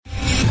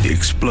The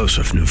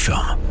explosive new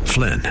film,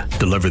 Flynn,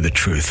 deliver the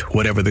truth,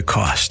 whatever the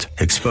cost,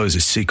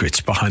 exposes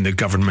secrets behind the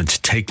government's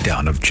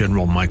takedown of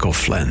General Michael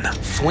Flynn.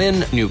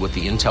 Flynn knew what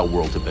the intel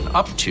world had been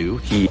up to.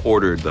 He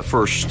ordered the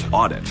first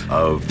audit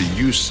of the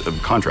use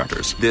of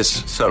contractors.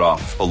 This set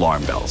off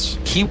alarm bells.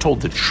 He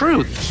told the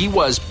truth. He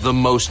was the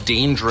most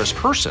dangerous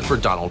person for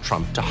Donald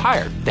Trump to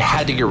hire. They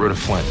had to get rid of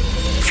Flynn.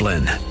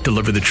 Flynn,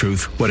 deliver the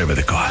truth, whatever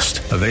the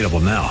cost. Available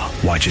now.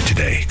 Watch it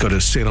today. Go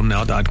to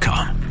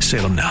salemnow.com.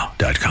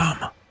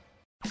 salemnow.com.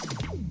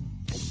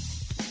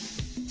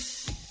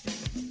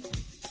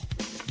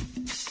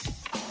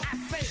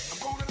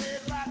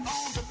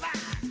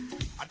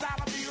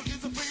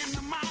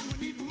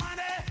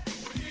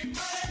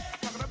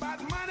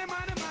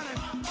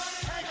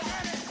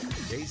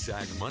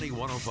 KSAC Money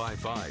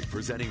 105.5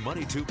 presenting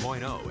Money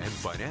 2.0 and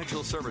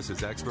financial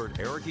services expert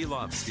Eric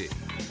Elovsky.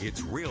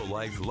 It's real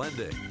life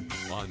lending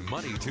on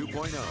Money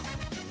 2.0.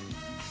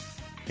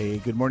 Hey,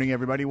 good morning,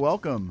 everybody.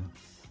 Welcome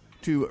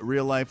to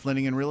Real Life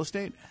Lending and Real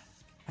Estate.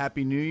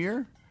 Happy New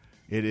Year.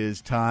 It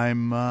is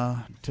time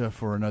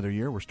for another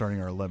year. We're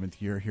starting our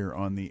 11th year here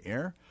on the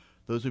air.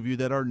 Those of you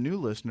that are new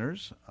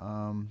listeners,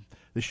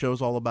 this show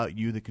is all about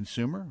you, the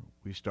consumer.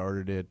 We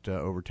started it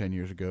over 10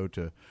 years ago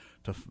to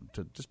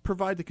just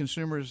provide the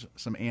consumers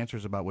some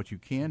answers about what you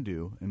can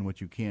do and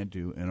what you can't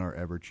do in our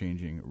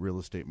ever-changing real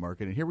estate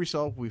market. And here we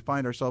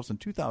find ourselves in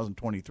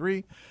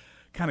 2023,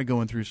 kind of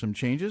going through some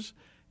changes.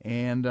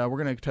 And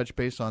we're going to touch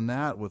base on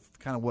that with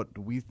kind of what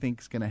we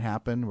think is going to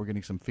happen. We're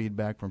getting some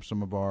feedback from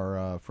some of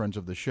our friends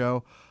of the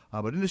show.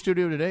 But in the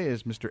studio today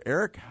is Mr.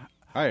 Eric.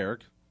 Hi,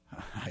 Eric.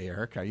 Hi,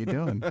 Eric. How you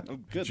doing?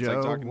 I'm good.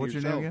 Joe, what's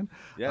your name again?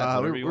 Yeah,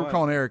 we were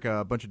calling Eric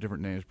a bunch of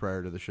different names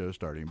prior to the show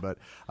starting. But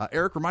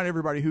Eric, remind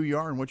everybody who you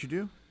are and what you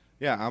do.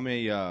 Yeah, I'm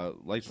a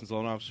licensed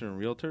loan officer and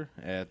realtor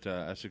at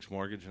Essex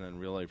Mortgage and then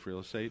Real Life Real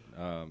Estate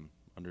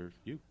under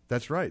you.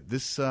 That's right.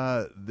 This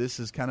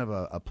is kind of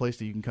a place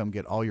that you can come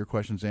get all your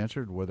questions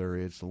answered, whether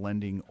it's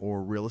lending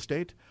or real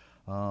estate.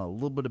 A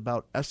little bit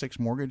about Essex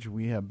Mortgage.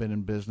 We have been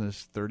in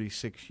business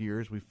 36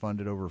 years. We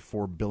funded over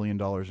 $4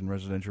 billion in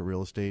residential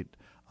real estate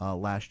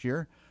last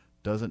year.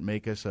 Doesn't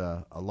make us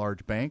a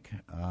large bank.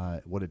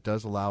 What it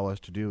does allow us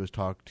to do is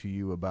talk to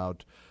you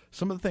about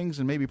some of the things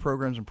and maybe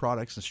programs and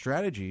products and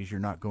strategies you're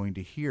not going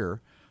to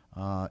hear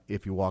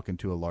if you walk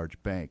into a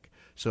large bank.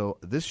 So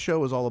this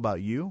show is all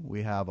about you.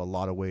 We have a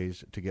lot of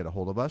ways to get a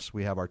hold of us.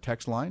 We have our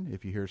text line.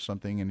 If you hear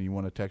something and you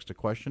want to text a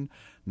question,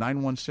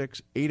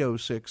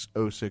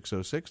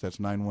 916-806-0606. That's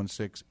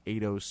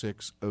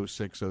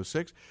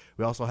 916-806-0606.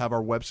 We also have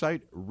our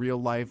website,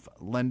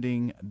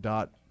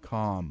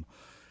 reallifelending.com.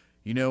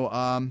 You know,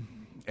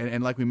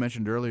 and like we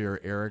mentioned earlier,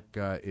 Eric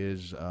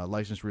is a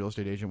licensed real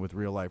estate agent with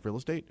Real Life Real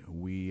Estate.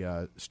 We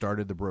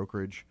started the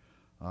brokerage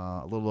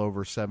a little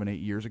over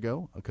 7-8 years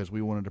ago because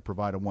we wanted to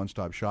provide a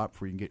one-stop shop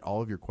where you can get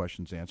all of your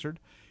questions answered.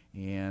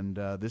 And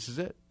this is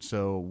it.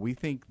 So we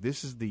think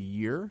this is the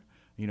year.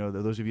 You know,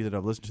 those of you that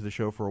have listened to the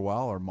show for a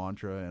while, our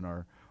mantra and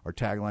our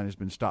tagline has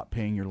been stop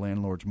paying your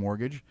landlord's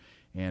mortgage.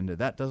 And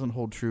that doesn't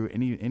hold true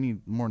any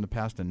more in the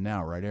past than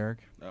now, right,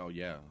 Eric? Oh,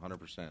 yeah,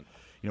 100%.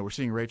 You know, we're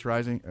seeing rents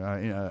rising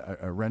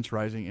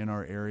in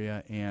our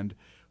area, and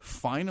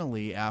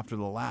finally, after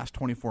the last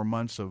 24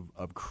 months of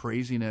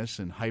craziness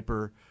and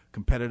hyper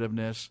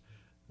competitiveness,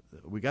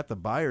 we got the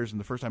buyers and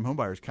the first-time home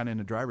buyers kind of in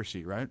the driver's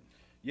seat, right?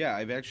 Yeah,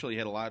 I've actually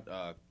had a lot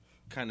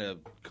kind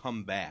of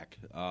come back,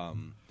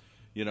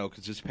 you know,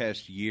 because this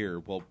past year,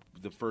 well,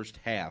 the first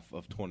half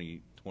of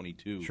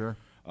 2022, sure.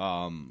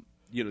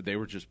 You know, they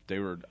were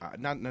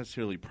not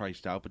necessarily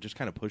priced out, but just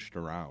kind of pushed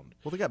around.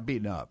 Well, they got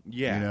beaten up.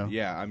 Yeah, you know?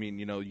 yeah. I mean,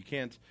 you know, you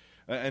can't.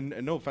 And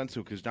no offense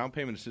to it, because down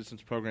payment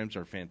assistance programs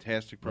are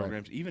fantastic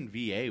programs. Right. Even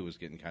VA was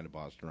getting kind of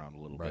bossed around a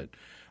little bit.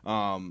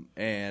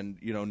 And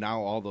you know,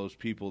 now all those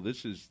people,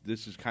 this is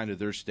kind of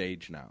their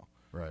stage now.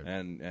 Right.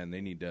 And they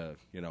need to,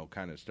 you know,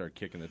 kind of start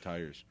kicking the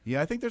tires.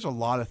 Yeah, I think there's a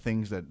lot of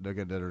things that are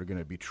going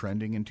to be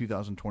trending in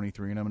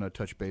 2023, and I'm going to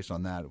touch base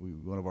on that.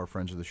 One of our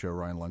friends of the show,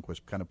 Ryan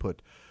Lundquist, kind of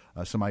put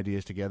some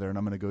ideas together, and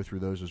I'm going to go through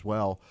those as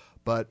well.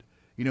 But,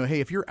 you know, hey,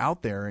 if you're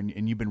out there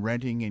and you've been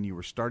renting and you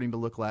were starting to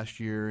look last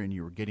year and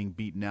you were getting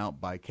beaten out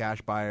by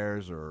cash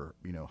buyers or,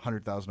 you know,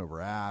 $100,000 over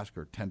ask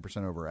or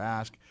 10% over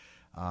ask,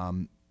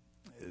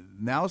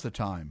 now's the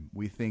time.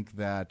 We think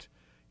that,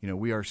 you know,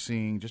 we are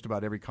seeing just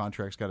about every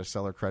contract's got a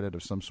seller credit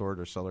of some sort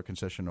or seller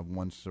concession of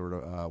one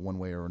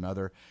way or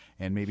another,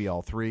 and maybe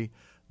all three.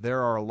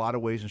 There are a lot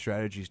of ways and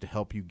strategies to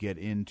help you get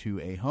into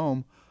a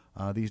home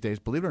these days,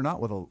 believe it or not,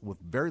 with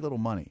very little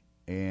money.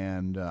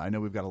 And I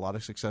know we've got a lot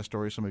of success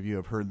stories. Some of you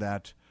have heard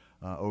that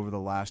over the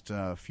last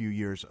few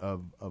years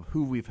of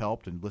who we've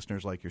helped and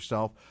listeners like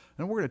yourself.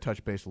 And we're going to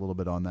touch base a little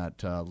bit on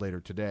that later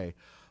today.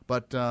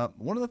 But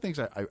one of the things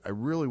I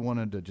really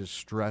wanted to just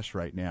stress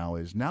right now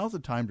is now's the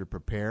time to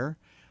prepare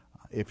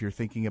if you're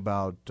thinking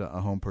about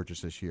a home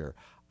purchase this year.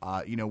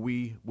 You know,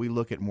 we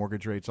look at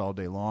mortgage rates all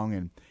day long,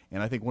 and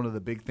I think one of the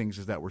big things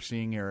is that we're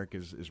seeing, Eric,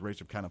 is rates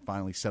have kind of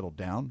finally settled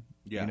down.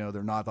 Yeah. You know,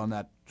 they're not on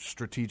that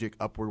strategic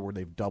upward where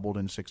they've doubled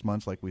in 6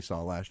 months like we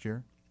saw last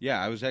year. Yeah,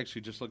 I was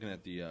actually just looking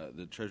at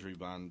the Treasury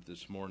bond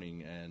this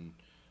morning, and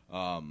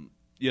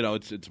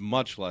it's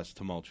much less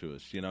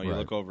tumultuous. You Right.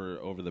 look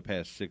over the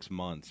past 6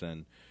 months,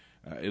 and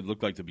it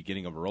looked like the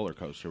beginning of a roller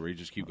coaster where you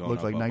just keep going.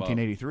 Looked like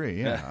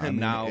 1983. Yeah, and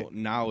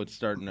now it's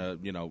starting to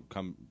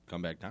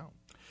come back down.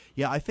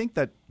 Yeah, I think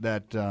that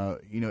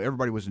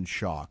everybody was in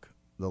shock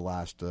the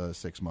last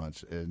 6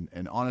 months,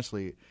 and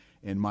honestly,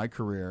 in my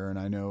career, and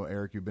I know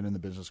Eric, you've been in the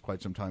business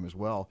quite some time as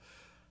well.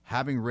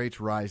 Having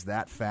rates rise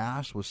that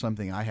fast was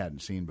something I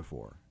hadn't seen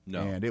before.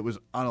 No. And it was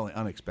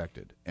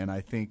unexpected. And I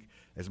think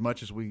as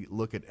much as we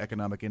look at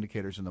economic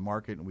indicators in the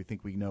market and we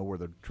think we know where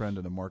the trend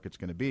of the market's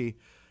going to be,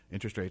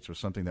 interest rates was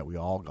something that we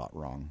all got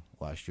wrong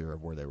last year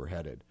of where they were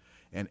headed.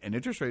 And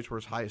interest rates were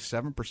as high as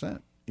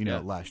 7%,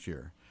 last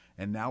year.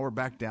 And now we're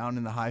back down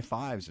in the high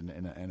fives,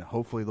 and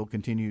hopefully they'll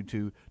continue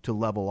to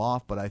level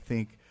off. But I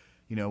think,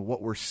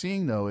 what we're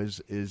seeing, though,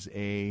 is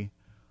a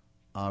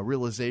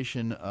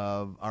realization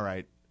of, all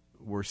right,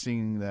 we're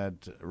seeing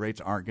that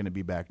rates aren't going to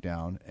be back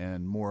down,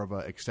 and more of a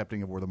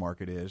accepting of where the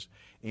market is.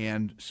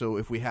 And so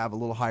if we have a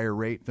little higher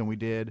rate than we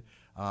did,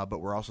 but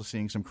we're also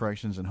seeing some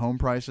corrections in home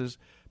prices,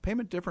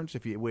 payment difference,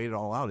 if you weigh it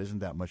all out, isn't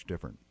that much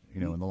different,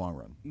 in the long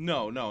run.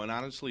 No, and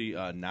honestly,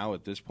 now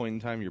at this point in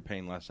time, you're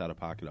paying less out of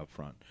pocket up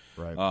front.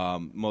 Right.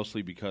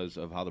 Mostly because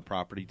of how the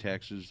property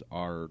taxes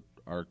are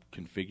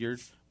configured.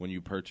 When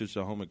you purchase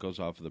a home, it goes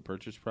off of the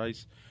purchase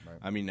price. Right.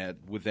 I mean,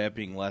 with that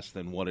being less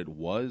than what it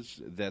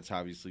was, that's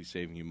obviously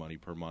saving you money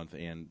per month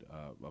and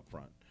up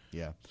front.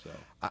 Yeah. So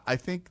I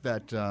think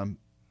that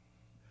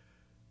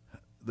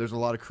there's a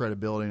lot of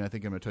credibility, and I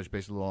think I'm going to touch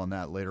base a little on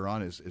that later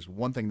on, is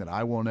one thing that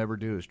I won't ever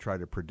do is try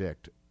to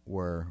predict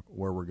where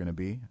we're going to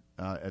be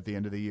at the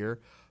end of the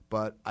year.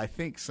 But I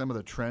think some of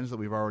the trends that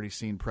we've already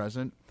seen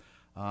present,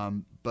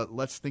 but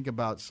let's think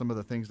about some of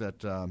the things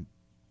that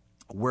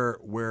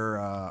where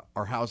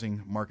our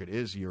housing market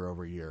is year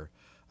over year.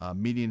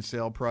 Median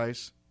sale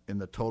price in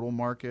the total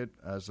market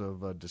as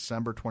of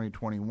December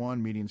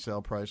 2021, median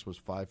sale price was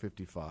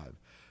 $555.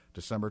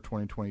 December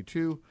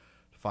 2022,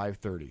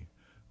 $530.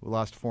 We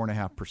lost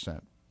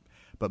 4.5%,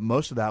 but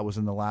most of that was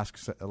in the last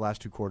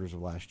 2 quarters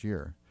of last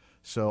year.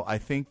 So I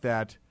think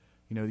that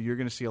you're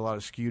going to see a lot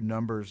of skewed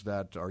numbers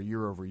that are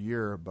year over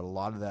year, but a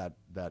lot of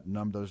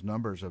those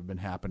numbers have been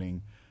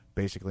happening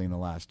basically in the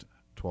last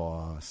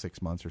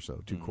 6 months or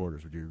so, 2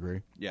 quarters. Would you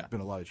agree? Yeah. There's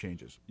been a lot of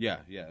changes.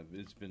 Yeah.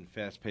 It's been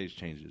fast-paced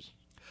changes.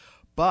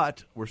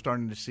 But we're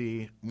starting to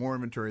see more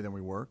inventory than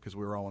we were because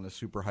we were all in a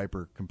super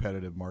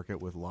hyper-competitive market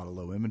with a lot of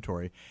low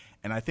inventory.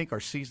 And I think our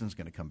season's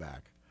going to come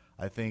back.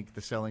 I think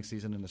the selling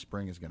season in the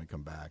spring is going to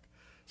come back.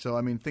 So,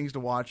 things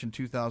to watch in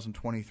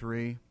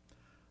 2023.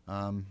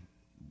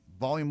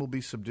 Volume will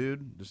be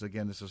subdued. This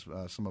is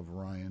some of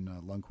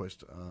Ryan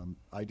Lundquist's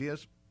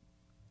ideas.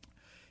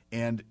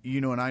 And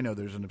and I know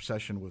there's an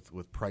obsession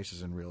with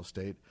prices in real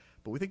estate,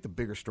 but we think the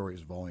bigger story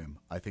is volume,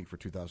 I think, for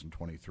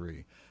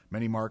 2023.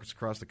 Many markets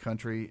across the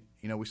country,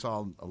 we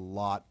saw a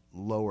lot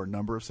lower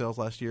number of sales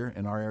last year.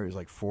 In our area, it was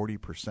like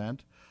 40%.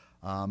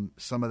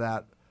 Some of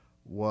that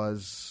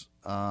was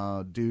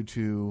due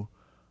to,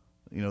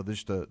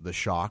 just the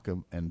shock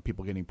and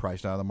people getting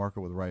priced out of the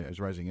market with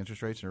rising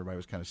interest rates, and everybody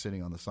was kind of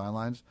sitting on the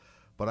sidelines.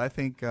 But I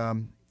think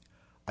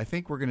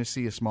we're going to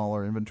see a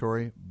smaller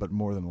inventory, but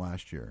more than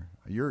last year.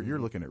 You're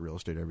looking at real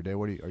estate every day.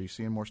 Are you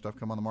seeing more stuff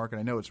come on the market?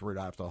 I know it's right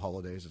after the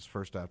holidays. It's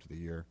first after the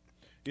year.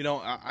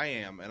 I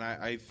am, and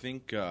I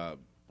think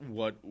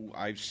what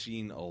I've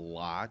seen a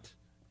lot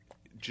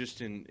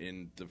just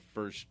in the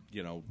first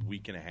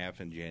week and a half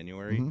in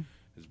January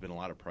has been a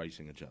lot of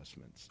pricing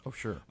adjustments. Oh,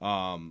 sure.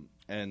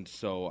 And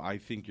so I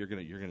think you're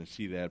gonna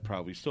see that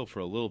probably still for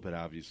a little bit,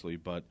 obviously,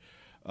 but.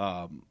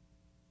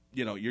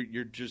 You're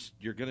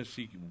going to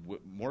see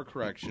more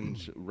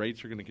corrections.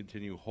 Rates are going to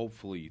continue,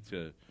 hopefully,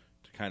 to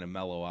kind of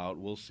mellow out.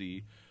 We'll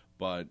see,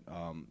 but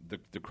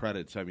the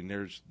credits.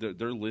 They're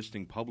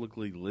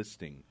publicly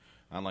listing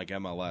on like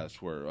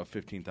MLS where a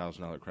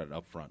 $15,000 credit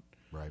up front.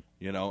 Right.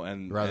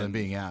 And rather than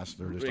being asked,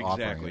 they're just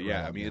offering it. Exactly.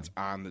 Yeah. It's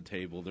on the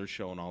table. They're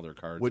showing all their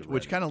cards.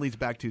 Which kind of leads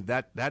back to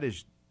that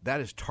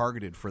is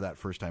targeted for that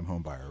first-time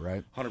home buyer,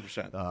 right?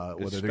 100%.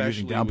 Whether they're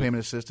using down payment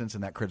assistance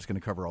and that credit's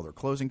going to cover all their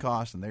closing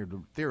costs, and they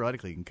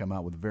theoretically can come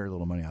out with very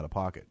little money out of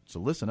pocket. So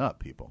listen up,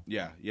 people.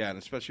 Yeah, and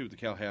especially with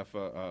the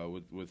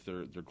CalHFA with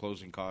their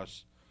closing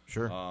costs.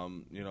 Sure.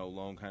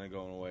 Loan kind of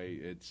going away.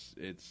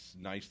 It's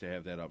nice to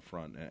have that up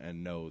front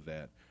and know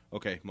that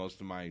most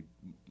of my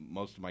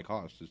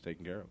cost is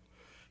taken care of.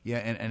 Yeah,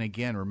 and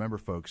again, remember,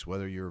 folks,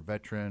 whether you're a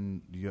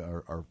veteran,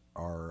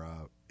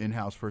 our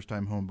in-house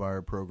first-time home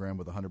buyer program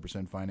with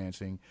 100%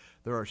 financing,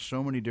 there are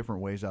so many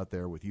different ways out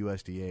there with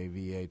USDA,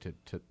 VA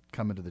to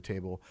come into the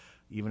table.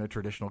 Even a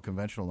traditional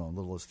conventional loan,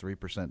 little as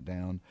 3%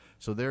 down.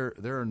 So there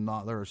are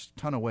a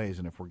ton of ways,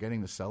 and if we're getting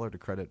the seller to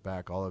credit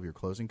back all of your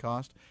closing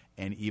costs,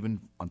 and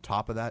even on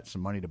top of that,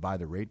 some money to buy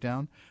the rate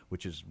down,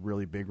 which is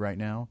really big right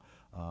now.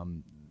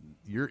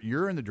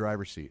 you're in the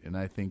driver's seat, and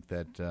I think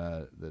that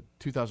the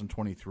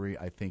 2023,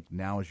 I think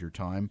now is your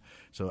time.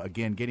 So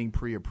again, getting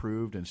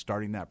pre-approved and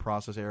starting that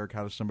process. Eric,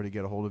 how does somebody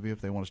get a hold of you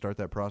if they want to start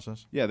that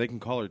process? Yeah, they can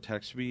call or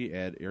text me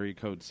at area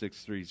code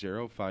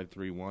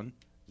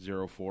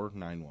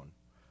 630-531-0491.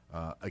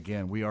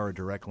 Again, we are a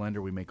direct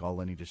lender. We make all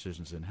lending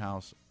decisions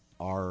in-house.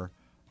 Our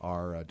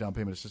down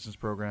payment assistance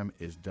program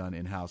is done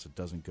in-house. It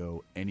doesn't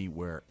go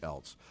anywhere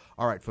else.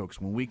 All right,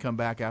 folks, when we come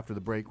back after the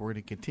break, we're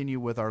going to continue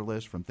with our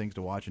list from things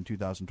to watch in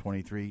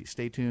 2023.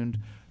 Stay tuned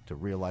to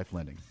Real Life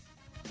Lending.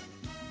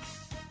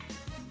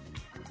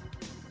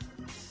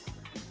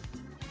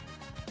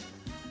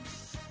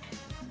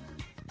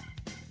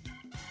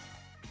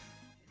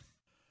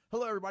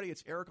 Hello, everybody.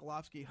 It's Eric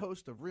Olofsky,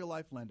 host of Real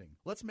Life Lending.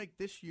 Let's make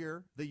this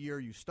year the year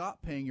you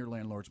stop paying your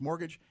landlord's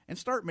mortgage and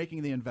start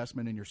making the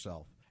investment in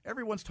yourself.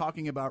 Everyone's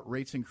talking about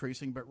rates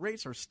increasing, but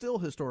rates are still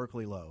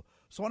historically low.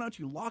 So why don't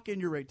you lock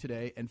in your rate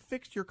today and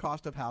fix your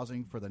cost of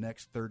housing for the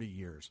next 30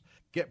 years?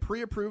 Get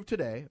pre-approved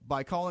today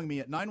by calling me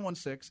at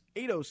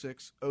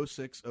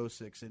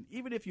 916-806-0606. And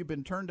even if you've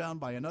been turned down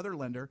by another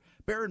lender,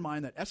 bear in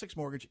mind that Essex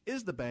Mortgage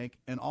is the bank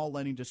and all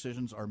lending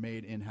decisions are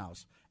made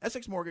in-house.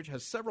 Essex Mortgage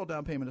has several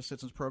down payment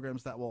assistance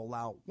programs that will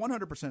allow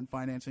 100%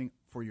 financing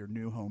for your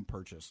new home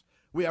purchase.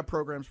 We have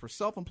programs for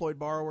self-employed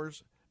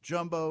borrowers,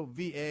 jumbo,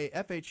 VA,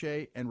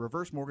 FHA, and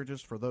reverse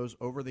mortgages for those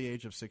over the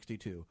age of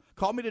 62.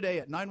 Call me today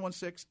at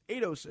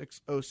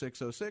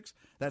 916-806-0606.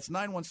 That's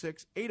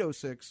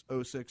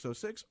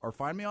 916-806-0606. Or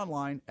find me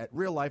online at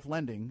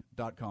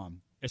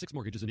reallifelending.com. Essex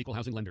Mortgage is an equal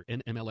housing lender.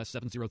 NMLS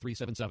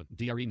 70377.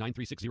 DRE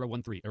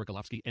 936013. Eric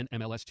Olofsky.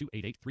 NMLS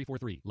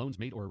 288343. Loans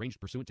made or arranged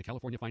pursuant to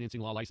California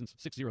Financing Law License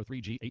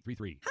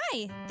 603G833.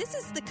 Hi, this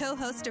is the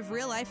co-host of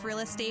Real Life Real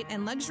Estate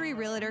and luxury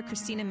realtor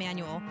Christina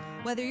Manuel.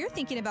 Whether you're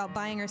thinking about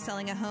buying or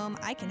selling a home,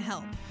 I can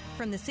help.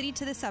 From the city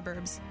to the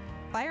suburbs.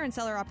 Buyer and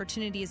seller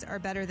opportunities are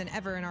better than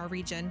ever in our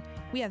region.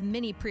 We have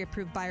many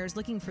pre-approved buyers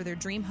looking for their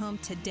dream home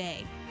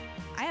today.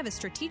 I have a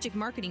strategic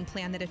marketing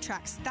plan that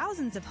attracts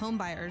thousands of home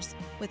buyers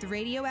with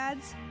radio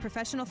ads,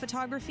 professional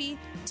photography,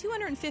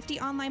 250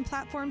 online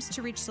platforms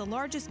to reach the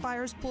largest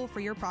buyers pool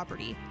for your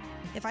property.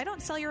 If I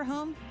don't sell your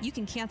home, you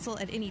can cancel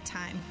at any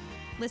time.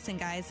 Listen,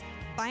 guys,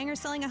 buying or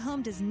selling a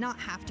home does not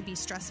have to be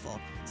stressful.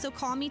 So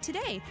call me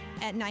today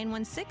at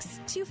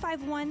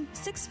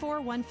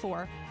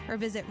 916-251-6414 or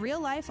visit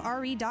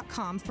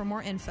reallifere.com for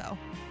more info.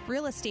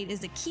 Real estate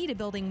is the key to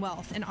building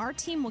wealth, and our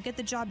team will get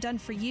the job done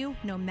for you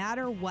no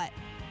matter what.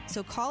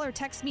 So call or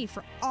text me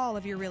for all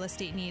of your real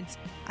estate needs.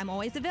 I'm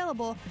always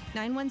available,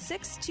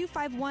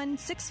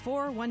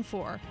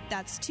 916-251-6414.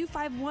 That's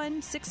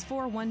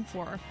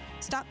 251-6414.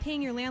 Stop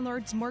paying your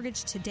landlord's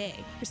mortgage today.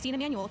 Christina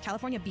Manuel,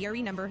 California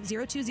BRE number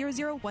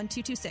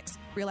 02001226.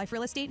 Real Life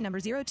Real Estate number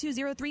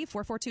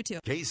 02034422.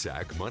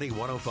 KSAC Money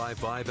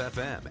 105.5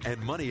 FM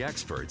and Money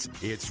Experts.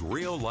 It's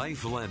Real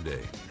Life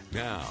Lending.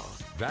 Now,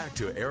 back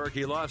to Eric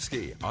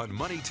Olofsky on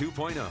Money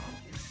 2.0.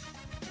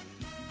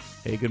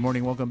 Hey, good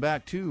morning. Welcome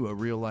back to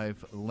Real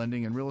Life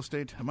Lending and Real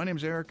Estate. My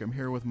name's Eric. I'm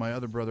here with my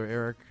other brother,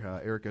 Eric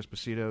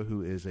Esposito,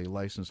 who is a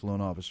licensed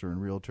loan officer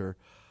and realtor.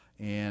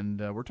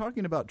 And we're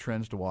talking about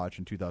trends to watch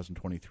in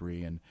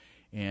 2023.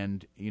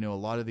 And you know, a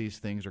lot of these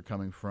things are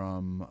coming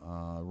from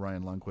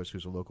Ryan Lundquist,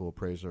 who's a local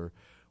appraiser.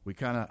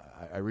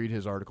 I read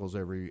his articles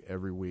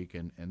every week,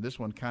 and this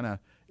one kind of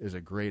is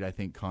a great, I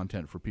think,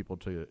 content for people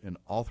to, in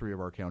all three of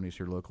our counties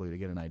here locally, to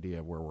get an idea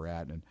of where we're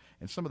at and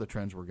some of the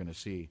trends we're going to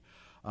see.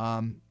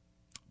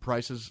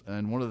 Prices,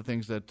 and one of the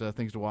things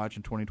things to watch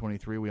in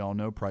 2023, we all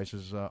know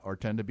prices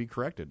tend to be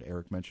corrected.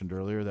 Eric mentioned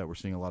earlier that we're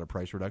seeing a lot of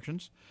price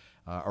reductions,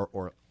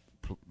 or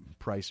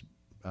price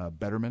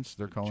betterments.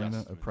 They're calling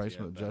it price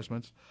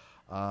adjustments,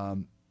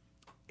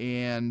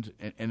 and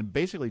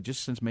basically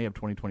just since May of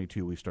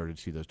 2022, we started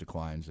to see those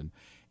declines,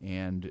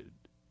 and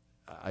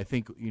I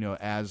think, you know,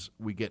 as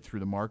we get through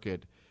the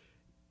market,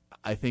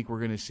 I think we're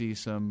going to see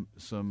some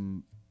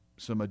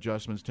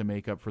adjustments to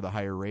make up for the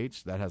higher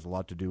rates. That has a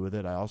lot to do with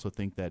it. I also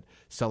think that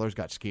sellers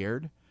got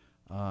scared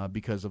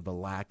because of the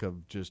lack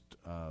of just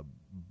the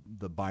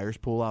buyer's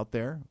pool out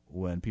there.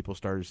 When people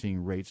started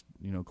seeing rates,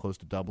 you know, close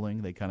to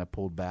doubling, they kind of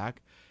pulled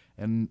back,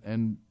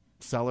 and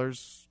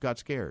sellers got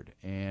scared.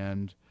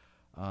 And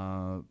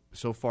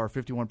so far,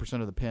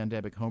 51% of the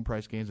pandemic home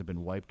price gains have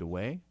been wiped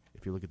away,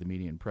 if you look at the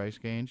median price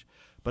change.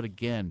 But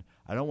again,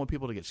 I don't want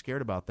people to get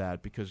scared about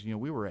that, because, you know,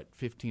 we were at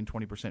 15,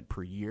 20%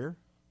 per year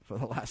for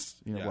the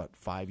last,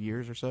 5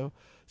 years or so.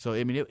 So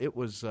I mean, it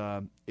was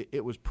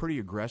pretty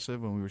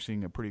aggressive, and we were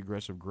seeing a pretty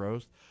aggressive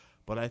growth.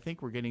 But I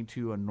think we're getting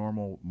to a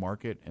normal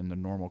market and the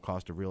normal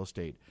cost of real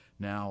estate.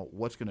 Now,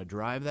 what's going to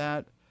drive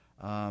that?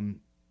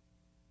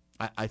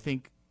 I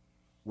think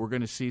we're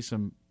going to see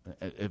some.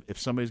 If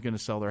somebody's going to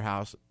sell their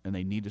house and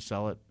they need to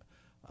sell it,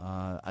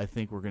 I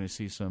think we're going to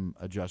see some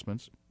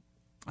adjustments.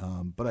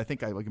 But I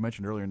think, like I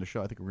mentioned earlier in the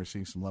show, I think we're going to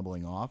see some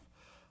leveling off.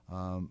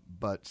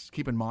 But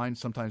keep in mind,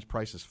 sometimes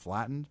prices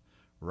flattened,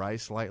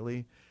 rise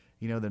slightly.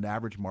 You know, the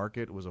average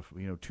market was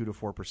 2 to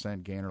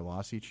 4% gain or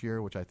loss each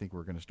year, which I think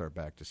we're going to start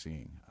back to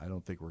seeing. I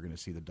don't think we're going to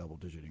see the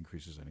double-digit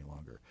increases any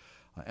longer.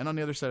 And on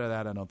the other side of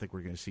that, I don't think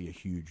we're going to see a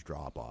huge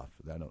drop off.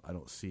 I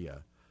don't see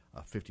a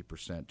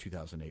 50%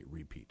 2008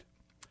 repeat.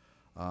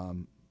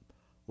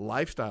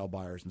 Lifestyle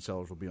buyers and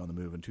sellers will be on the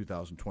move in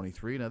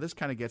 2023. Now, this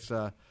kind of gets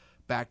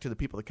back to the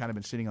people that kind of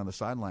been sitting on the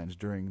sidelines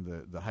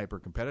during the hyper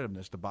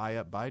competitiveness to buy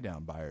up, buy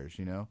down buyers,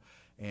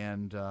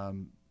 and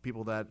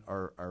people that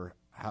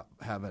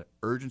have an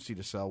urgency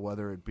to sell,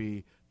 whether it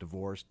be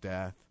divorce,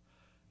 death,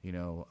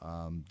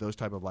 those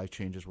type of life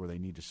changes where they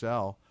need to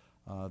sell.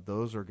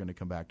 Those are going to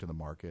come back to the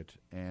market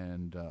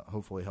and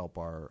hopefully help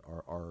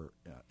our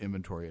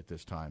inventory at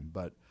this time.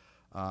 But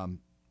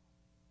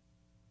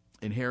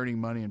inheriting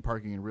money and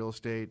parking in real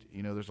estate,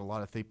 there's a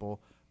lot of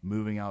people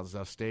moving out of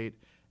the state.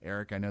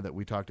 Eric, I know that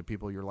we talked to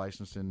people. You're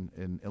licensed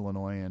in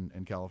Illinois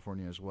and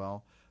California as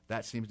well.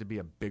 That seems to be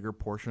a bigger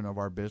portion of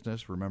our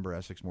business. Remember,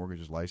 Essex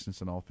Mortgage is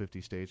licensed in all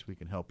 50 states. We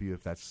can help you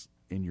if that's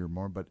in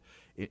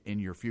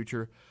your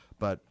future.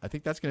 But I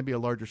think that's going to be a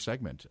larger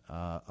segment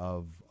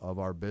of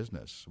our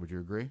business. Would you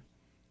agree?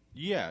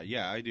 Yeah,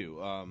 I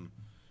do.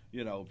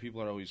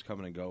 People are always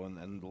coming and going,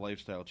 and the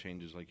lifestyle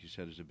changes, like you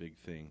said, is a big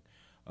thing.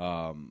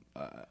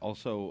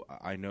 Also,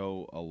 I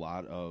know a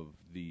lot of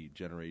the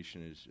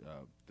generation is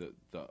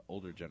the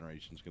older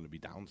generation is going to be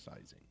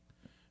downsizing,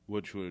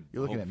 which would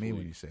you're looking at me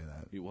when you say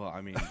that. Well,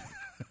 I mean,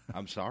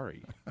 I'm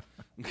sorry.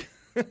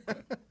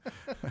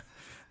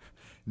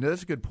 No,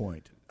 that's a good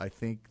point. I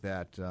think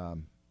that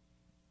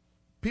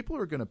people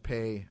are going to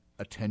pay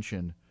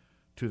attention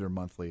to their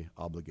monthly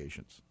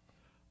obligations.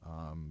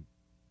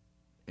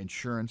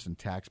 Insurance and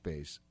tax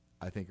base,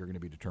 I think, are going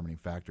to be determining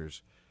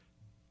factors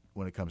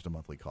when it comes to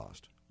monthly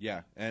cost.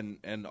 Yeah,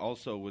 and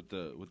also with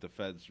the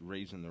feds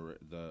raising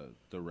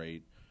the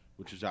rate,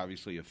 which is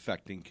obviously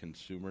affecting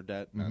consumer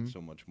debt, not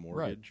so much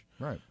mortgage.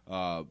 Right.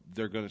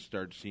 They're going to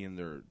start seeing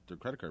their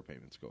credit card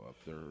payments go up.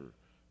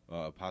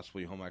 Their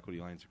possibly home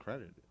equity lines of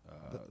credit.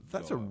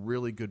 That's a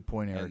really good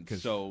point, Eric. And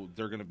so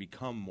they're going to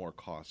become more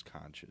cost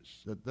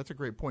conscious. That's a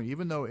great point.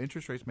 Even though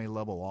interest rates may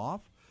level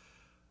off,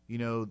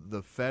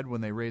 the Fed,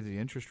 when they raise the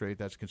interest rate,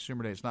 that's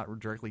consumer debt. It's not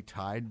directly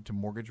tied to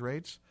mortgage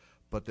rates,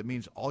 but that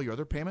means all your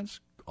other payments,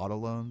 auto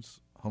loans,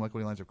 home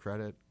equity lines of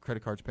credit,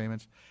 credit cards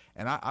payments.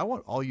 And I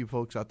want all you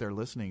folks out there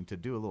listening to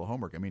do a little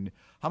homework. I mean,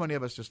 how many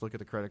of us just look at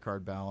the credit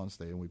card balance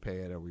and we pay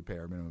it, or we pay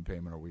our minimum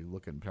payment, or we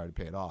look and try to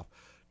pay it off?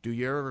 Do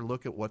you ever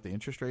look at what the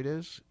interest rate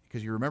is?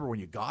 Because you remember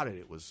when you got it,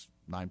 it was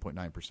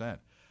 9.9%.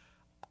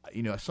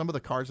 Some of the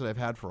cards that I've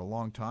had for a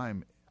long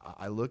time,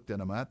 I looked at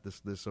them at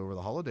this over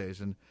the holidays,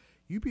 and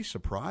you'd be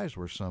surprised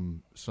where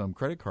some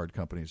credit card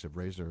companies have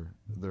raised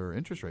their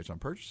interest rates on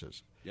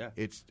purchases. Yeah,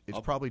 it's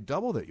probably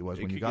double that it was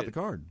when you got the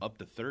card. Up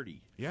to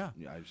 30. Yeah,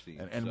 I've seen,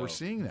 and we're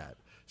seeing that.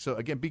 So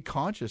again, be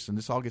conscious, and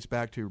this all gets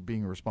back to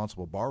being a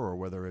responsible borrower.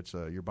 Whether it's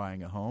you're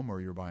buying a home,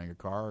 or you're buying a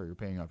car, or you're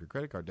paying off your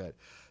credit card debt,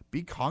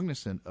 be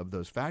cognizant of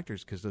those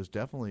factors, because those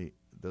definitely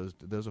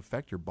those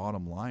affect your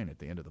bottom line at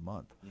the end of the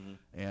month.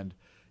 And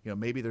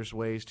maybe there's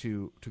ways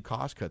to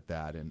cost cut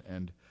that.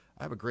 And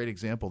I have a great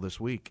example this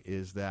week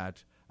is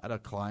that I had a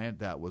client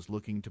that was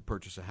looking to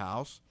purchase a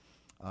house.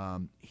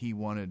 He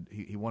wanted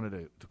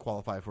to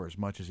qualify for as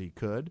much as he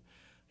could.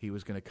 He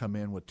was going to come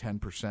in with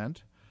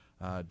 10%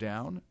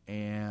 down,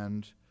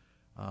 and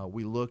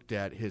we looked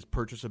at his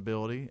purchase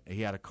ability.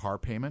 He had a car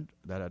payment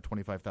that had a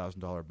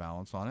 $25,000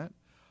 balance on it.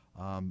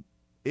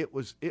 It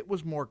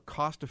was more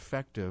cost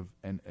effective,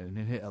 and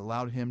it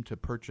allowed him to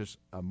purchase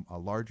a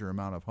larger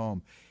amount of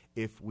home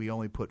if we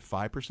only put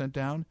 5%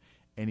 down,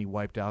 and he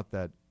wiped out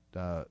that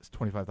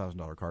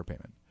 $25,000 car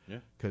payment. Yeah,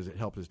 because it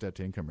helped his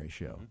debt-to-income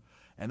ratio.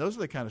 And those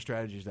are the kind of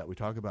strategies that we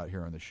talk about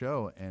here on the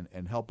show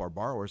and help our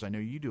borrowers. I know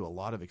you do a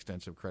lot of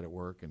extensive credit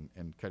work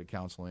and credit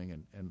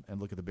counseling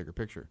and look at the bigger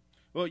picture.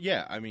 Well,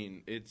 yeah, I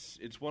mean, it's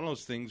one of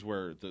those things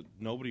where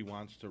nobody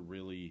wants to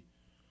really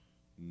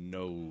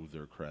know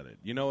their credit.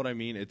 You know what I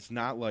mean? It's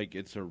not like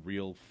it's a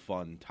real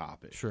fun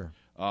topic. Sure.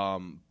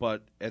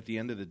 But at the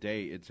end of the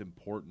day, it's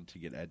important to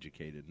get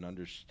educated and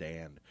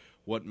understand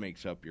what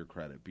makes up your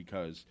credit,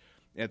 because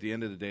at the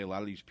end of the day, a lot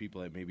of these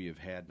people that maybe have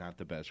had not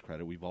the best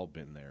credit, we've all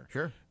been there.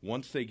 Sure.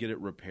 Once they get it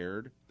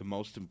repaired, the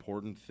most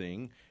important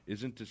thing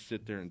isn't to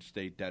sit there and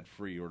stay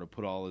debt-free or to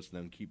put all this and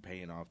then keep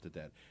paying off the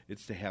debt.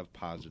 It's to have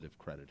positive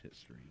credit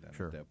history then.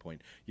 Sure. At that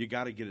point. You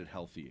got to get it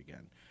healthy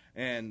again.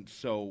 And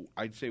so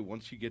I'd say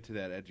once you get to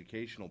that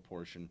educational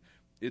portion,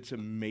 it's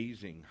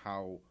amazing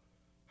how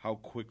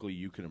quickly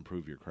you can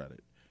improve your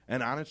credit.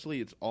 And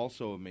honestly, it's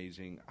also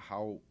amazing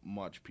how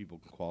much people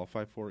can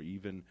qualify for,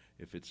 even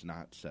if it's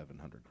not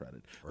 700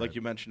 credit. Right. Like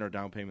you mentioned, our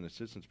down payment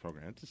assistance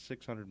program, it's a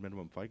 600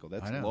 minimum FICO.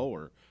 That's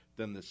lower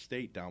than the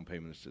state down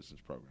payment assistance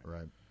program.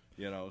 Right.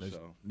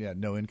 So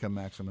no income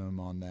maximum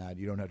on that.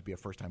 You don't have to be a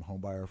first-time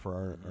home buyer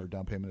for our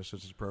down payment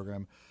assistance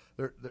program.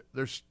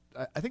 There's,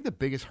 I think, the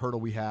biggest hurdle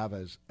we have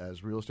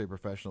as real estate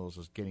professionals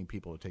is getting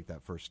people to take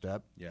that first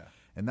step. Yeah,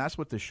 and that's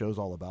what this show's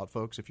all about,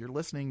 folks. If you're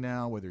listening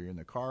now, whether you're in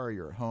the car, or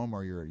you're at home,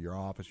 or you're at your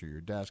office or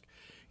your desk,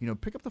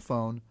 pick up the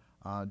phone,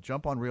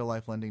 jump on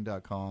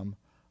reallifelending.com.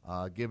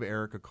 give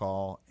Eric a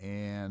call,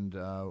 and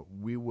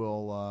we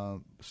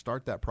will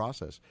start that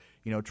process.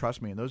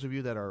 Trust me, and those of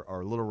you that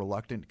are a little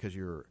reluctant because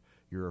you're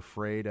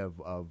afraid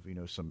of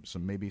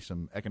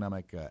some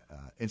economic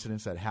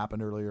incidents that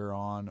happened earlier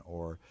on,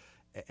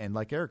 and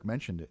like Eric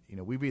mentioned,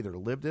 we've either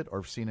lived it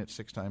or seen it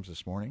 6 times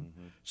this morning.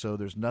 Mm-hmm. So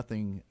there's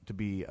nothing to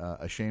be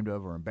ashamed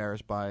of or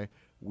embarrassed by.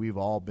 We've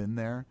all been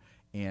there,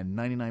 and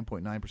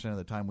 99.9% of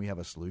the time we have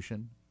a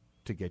solution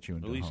to get you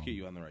into at least home. Get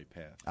you on the right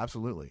path.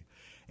 Absolutely,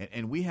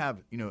 and we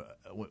have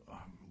we're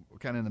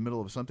kind of in the middle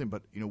of something,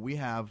 but we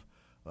have,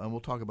 and we'll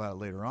talk about it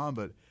later on.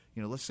 But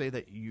let's say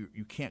that you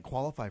can't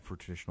qualify for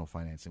traditional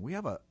financing. We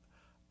have a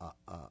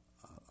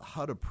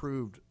HUD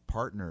approved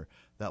partner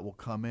that will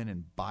come in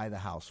and buy the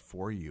house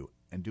for you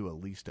and do a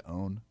lease to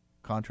own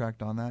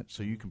contract on that,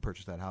 so you can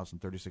purchase that house in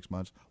 36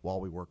 months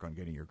while we work on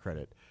getting your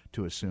credit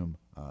to assume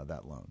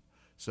that loan.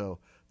 So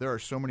there are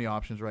so many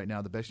options right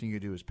now. The best thing you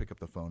can do is pick up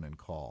the phone and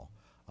call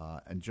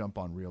and jump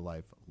on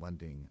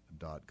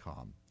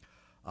reallifelending.com.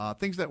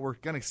 Things that we're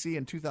going to see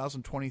in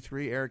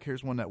 2023, Eric,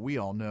 here's one that we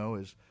all know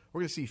is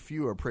we're going to see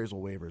fewer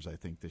appraisal waivers, I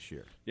think, this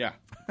year. Yeah,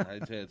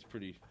 I'd say it's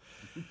pretty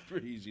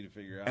easy to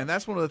figure out. And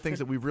that's one of the things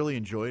that we've really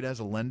enjoyed as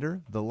a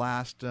lender. The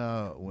last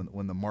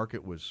when the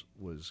market was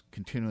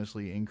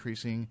continuously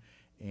increasing,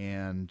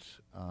 and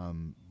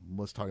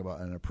let's talk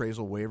about an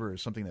appraisal waiver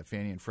is something that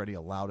Fannie and Freddie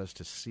allowed us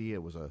to see.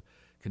 It was a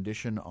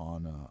condition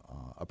on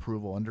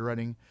approval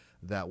underwriting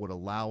that would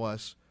allow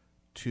us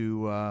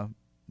to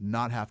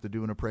not have to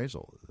do an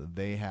appraisal.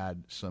 They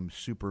had some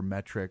super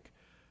metric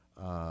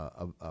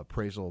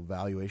appraisal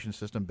valuation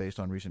system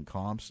based on recent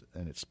comps,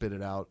 and it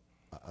spitted out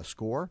a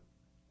score.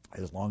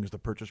 As long as the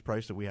purchase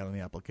price that we had on the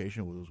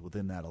application was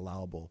within that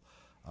allowable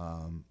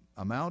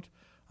amount,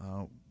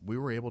 we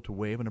were able to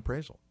waive an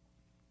appraisal.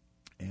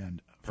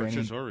 And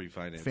purchase or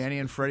refinance. Fannie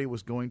and Freddie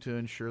was going to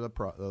insure the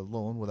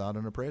loan without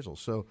an appraisal.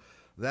 So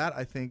that,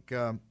 I think,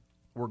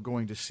 we're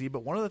going to see.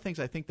 But one of the things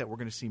I think that we're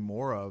going to see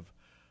more of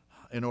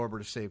in order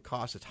to save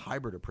costs, it's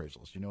hybrid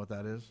appraisals. Do you know what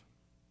that is,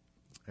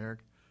 Eric?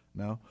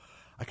 No?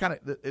 I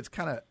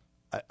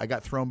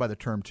got thrown by the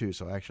term, too,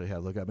 so I actually had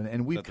to look up.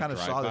 And we kind of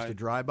saw this, the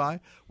drive-by,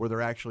 where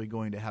they're actually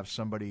going to have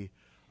somebody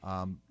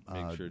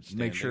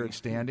make sure it's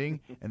standing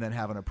and then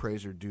have an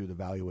appraiser do the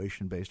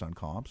valuation based on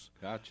comps.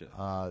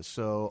 Gotcha.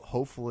 So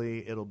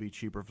hopefully it'll be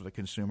cheaper for the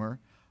consumer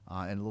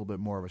and a little bit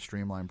more of a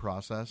streamlined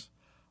process.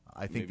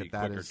 I think maybe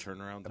that is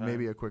turnaround time.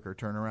 Maybe a quicker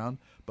turnaround.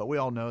 But we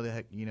all know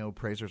that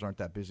appraisers aren't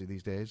that busy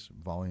these days.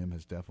 Volume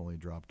has definitely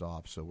dropped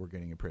off, so we're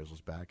getting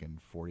appraisals back in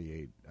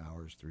 48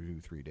 hours through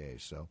 3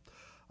 days. So,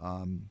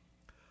 and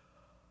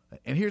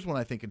here's one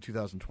I think in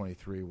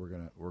 2023 we're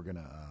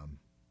gonna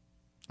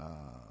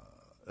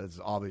it's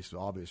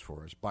obvious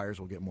for us. Buyers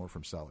will get more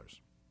from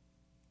sellers,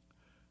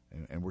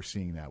 and we're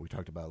seeing that. We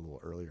talked about it a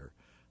little earlier.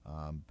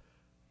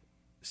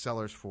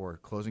 Sellers for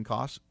closing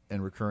costs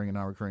and recurring and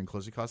non-recurring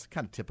closing costs,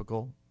 kind of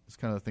typical. It's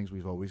kind of the things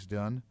we've always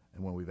done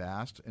and when we've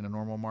asked in a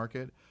normal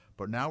market.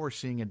 But now we're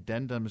seeing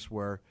addendums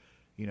where,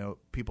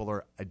 people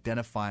are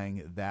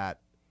identifying that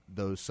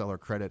those seller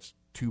credits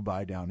to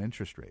buy down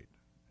interest rate.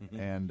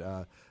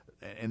 Mm-hmm.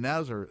 And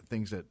those are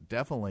things that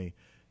definitely,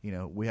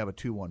 we have a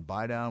 2-1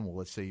 buy down. Well,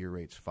 let's say your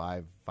rate's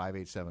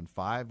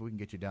 5.875. We can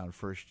get you down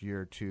first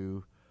year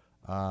to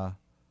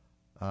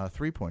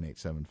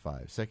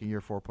 3.875, second year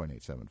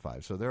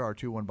 4.875. So there are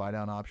 2-1 buy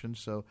down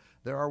options. So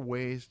there are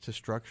ways to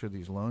structure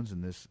these loans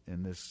in this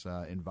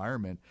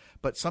environment.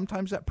 But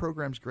sometimes that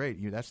program's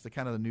great. That's the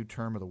kind of the new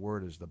term of the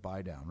word is the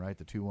buy down, right?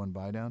 The 2-1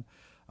 buy down.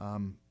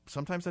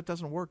 Sometimes that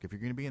doesn't work. If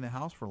you're going to be in the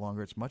house for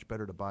longer, it's much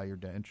better to buy your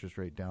interest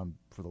rate down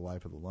for the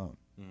life of the loan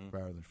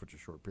rather than for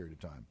just a short period of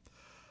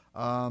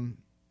time.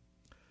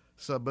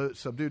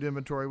 Subdued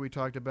inventory we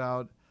talked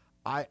about.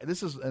 And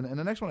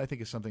the next one I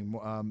think is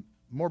something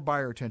more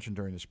buyer attention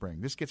during the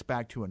spring. This gets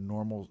back to a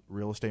normal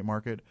real estate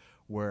market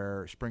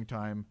where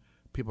springtime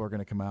people are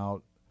going to come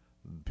out,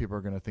 people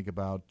are going to think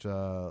about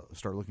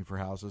start looking for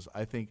houses.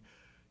 I think,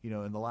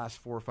 in the last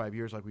 4 or 5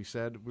 years, like we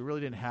said, we really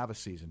didn't have a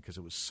season because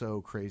it was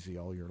so crazy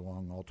all year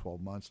long, all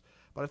 12 months.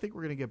 But I think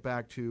we're going to get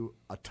back to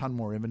a ton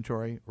more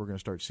inventory we're going to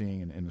start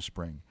seeing in the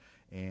spring.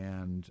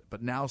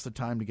 But now's the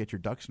time to get your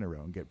ducks in a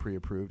row and get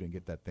pre-approved and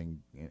get that thing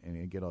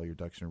and get all your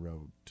ducks in a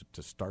row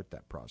to start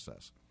that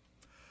process.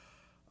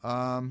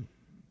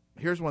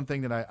 Here's one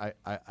thing that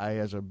I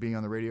as a being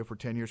on the radio for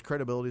 10 years,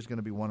 credibility is going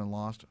to be won and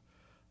lost.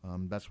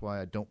 That's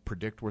why I don't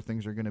predict where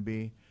things are going to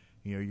be.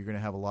 You're going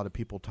to have a lot of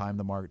people try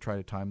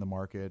to time the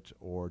market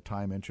or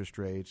time interest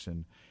rates,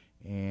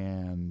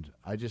 and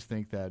I just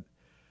think that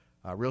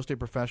real estate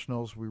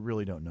professionals, we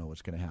really don't know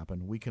what's going to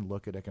happen. We can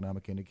look at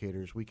economic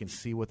indicators. We can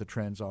see what the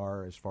trends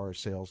are as far as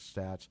sales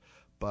stats.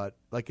 But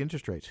like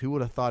interest rates, who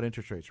would have thought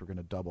interest rates were going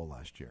to double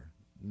last year?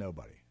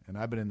 Nobody. And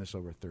I've been in this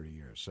over 30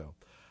 years. So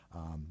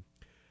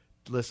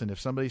listen, if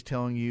somebody's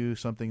telling you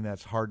something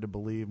that's hard to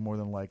believe, more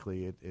than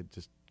likely it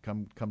just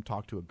come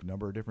talk to a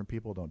number of different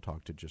people. Don't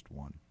talk to just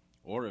one.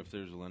 Or if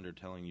there's a lender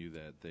telling you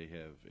that they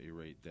have a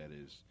rate that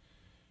is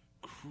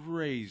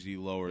crazy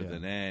lower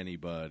than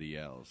anybody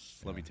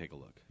else. Let me take a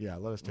look. Yeah,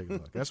 let us take a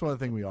look. That's one of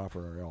the things we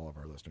offer all of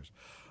our listeners.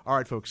 All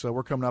right, folks, so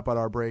we're coming up at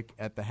our break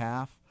at the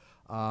half.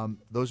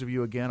 Those of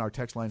you, again, our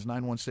text line is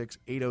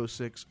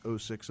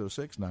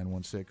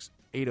 916-806-0606,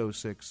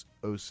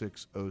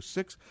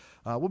 916-806-0606.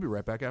 We'll be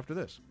right back after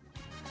this.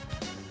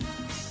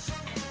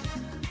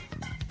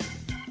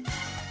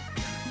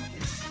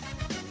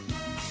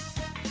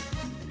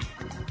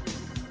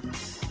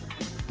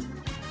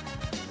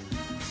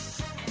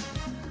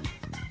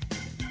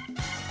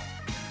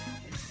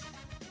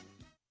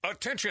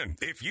 Attention!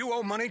 If you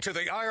owe money to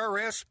the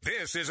IRS,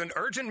 this is an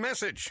urgent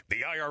message.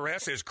 The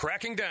IRS is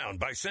cracking down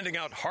by sending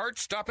out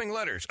heart-stopping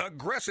letters,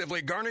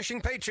 aggressively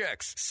garnishing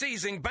paychecks,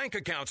 seizing bank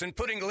accounts, and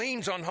putting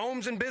liens on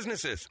homes and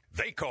businesses.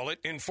 They call it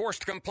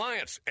enforced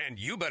compliance, and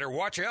you better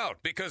watch out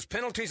because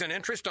penalties and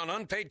interest on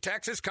unpaid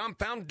taxes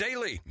compound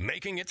daily,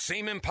 making it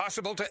seem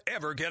impossible to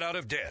ever get out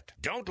of debt.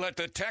 Don't let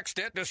the tax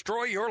debt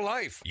destroy your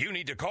life. You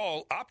need to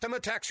call Optima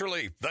Tax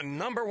Relief, the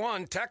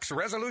 #1 tax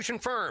resolution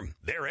firm.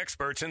 They're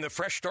experts in the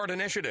Fresh Start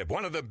Initiative,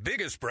 one of the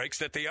biggest breaks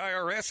that the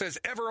IRS has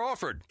ever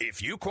offered.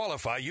 If you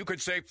qualify, you could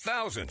save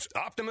thousands.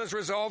 Optima's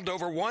resolved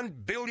over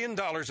 $1 billion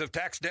of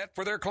tax debt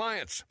for their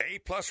clients. A+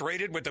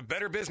 rated with the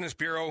Better Business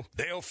Bureau,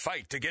 they'll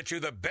fight to get you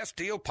the best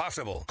deal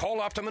possible.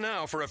 Call Optima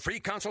now for a free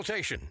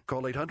consultation.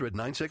 Call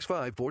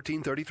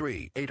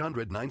 800-965-1433.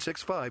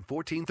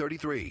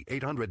 800-965-1433.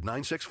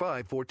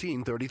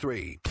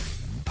 800-965-1433.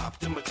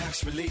 Optima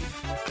Tax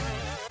Relief.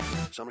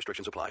 Some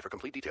restrictions apply. For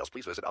complete details,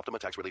 please visit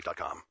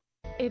OptimaTaxRelief.com.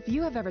 If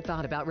you have ever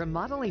thought about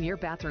remodeling your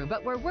bathroom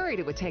but were worried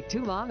it would take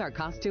too long or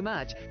cost too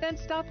much, then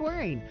stop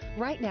worrying.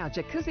 Right now,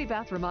 Jacuzzi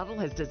Bath Remodel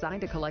has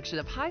designed a collection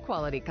of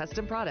high-quality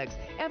custom products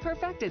and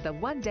perfected the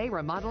one-day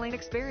remodeling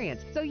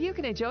experience so you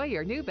can enjoy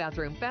your new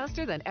bathroom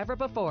faster than ever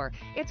before.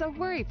 It's a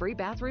worry-free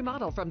bath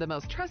remodel from the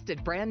most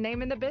trusted brand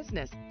name in the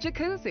business,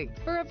 Jacuzzi.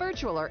 For a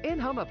virtual or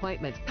in-home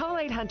appointment, call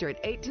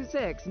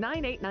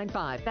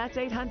 800-826-9895. That's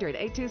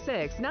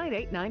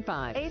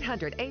 800-826-9895.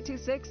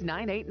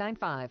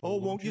 800-826-9895. Oh,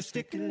 won't you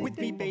stick with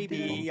me,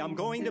 baby? I'm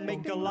going to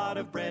make a lot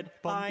of bread.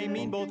 I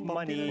mean both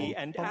money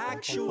and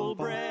actual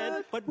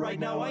bread. But right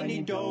now I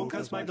need dough,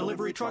 cause my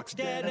delivery truck's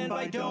dead. And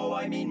by dough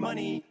I mean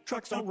money.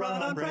 Trucks don't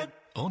run on bread.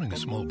 Owning a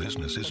small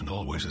business isn't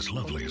always as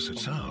lovely as it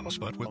sounds,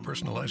 but with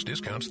personalized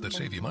discounts that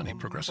save you money,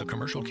 Progressive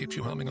Commercial keeps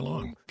you humming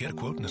along. Get a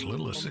quote in as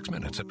little as 6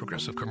 minutes at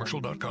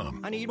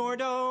ProgressiveCommercial.com. I need more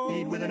dough.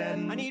 Need with an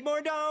N. I need more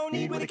dough.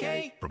 Need with a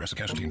K. Progressive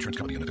Casualty Insurance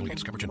Company and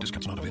affiliates. Coverage and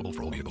discounts not available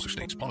for all vehicles or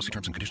states. Policy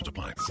terms and conditions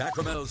apply.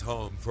 Sacramento's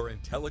home for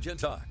intelligent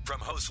talk. From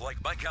hosts like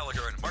Mike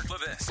Gallagher and Mark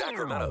Levin.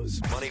 Sacramento's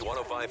Money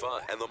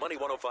 105.5 and the Money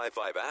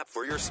 105.5 app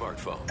for your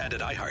smartphone. And at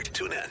iHeart,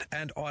 TuneIn,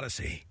 and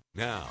Odyssey.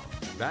 Now,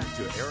 back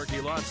to Eric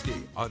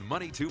Elofsky on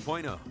Money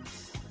 2.0.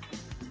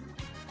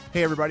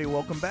 Hey, everybody.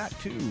 Welcome back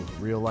to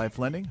Real Life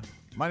Lending.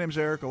 My name is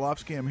Eric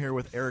Elofsky. I'm here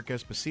with Eric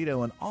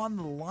Esposito. And on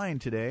the line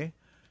today,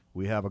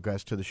 we have a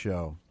guest to the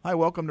show. Hi,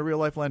 welcome to Real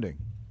Life Lending.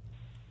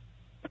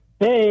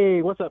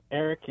 Hey, what's up,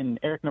 Eric and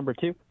Eric number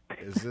 2?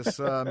 Is this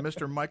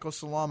Mr. Michael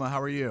Salama?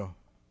 How are you?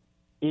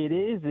 It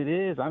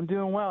is. I'm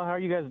doing well. How are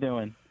you guys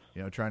doing?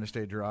 You know, trying to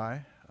stay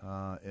dry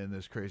in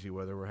this crazy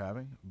weather we're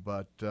having.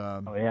 But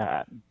oh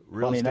yeah,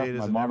 real funny estate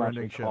enough, is a my mom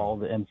never-ending actually show.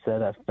 called and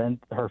said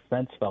her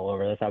fence fell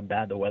over. That's how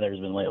bad the weather's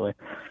been lately.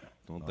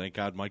 Well, thank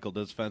God Michael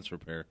does fence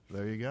repair.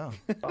 There you go.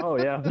 Oh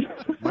yeah,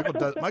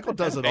 Michael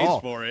does it Pays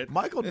all. for it.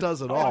 Michael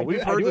does it Oh, all. I We've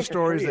do heard the it for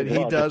stories free that as he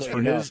well, does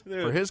just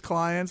so for his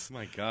clients.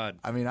 My God.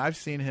 I mean, I've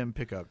seen him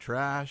pick up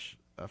trash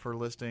for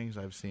listings.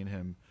 I've seen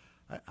him.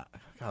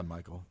 God,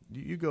 Michael,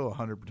 you go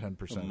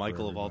 110%.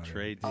 Michael of all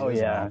trades. Oh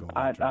yeah,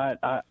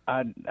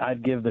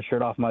 I'd give the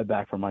shirt off my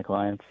back for my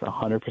clients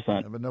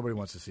 100%. But nobody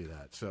wants to see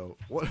that. So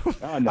what?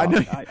 Oh, no,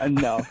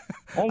 no,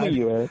 only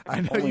you, Eric. I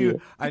know only you.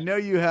 I know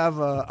you have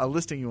a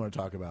listing you want to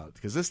talk about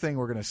because this thing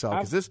we're going to sell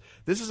because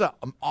this is an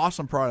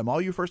awesome product.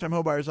 All you first-time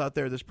home buyers out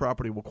there, this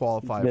property will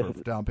qualify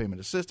for down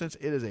payment assistance.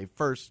 It is a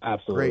first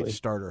great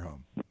starter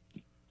home.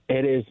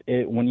 It is.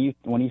 When you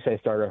say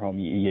starter home,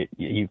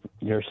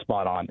 you're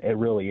spot on. It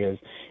really is.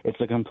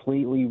 It's a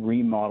completely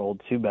remodeled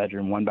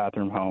 2-bedroom,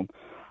 1-bathroom home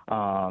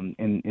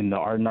in the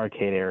Arden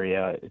Arcade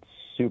area. It's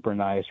super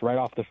nice, right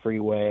off the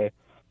freeway.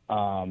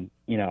 You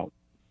know,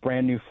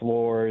 brand new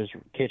floors,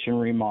 kitchen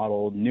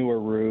remodeled, newer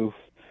roof.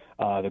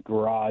 The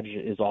garage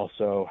is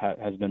also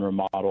has been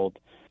remodeled.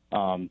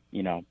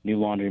 You know, new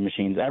laundry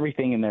machines.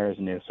 Everything in there is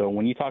new. So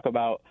when you talk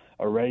about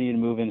a ready to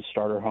move in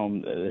starter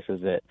home, this is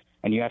it.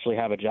 And you actually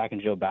have a Jack and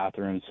Jill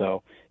bathroom,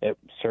 so it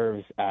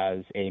serves as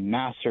a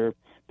master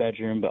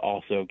bedroom, but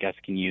also guests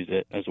can use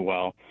it as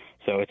well.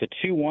 So it's a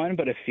 2-1,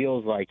 but it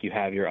feels like you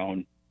have your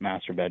own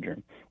master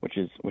bedroom, which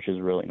is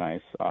really nice.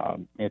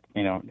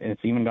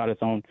 It's even got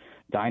its own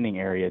dining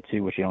area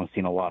too, which you don't see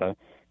in a lot of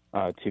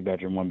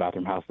 2-bedroom,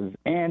 1-bathroom houses,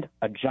 and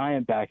a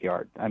giant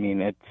backyard. I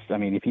mean,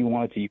 if you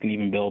wanted to, you can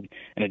even build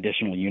an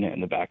additional unit in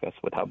the back. That's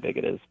with how big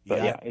it is.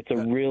 But yeah, it's a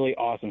really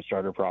awesome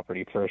starter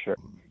property for sure.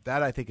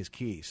 That I think is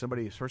key.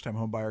 Somebody's first-time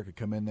home buyer could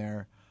come in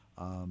there,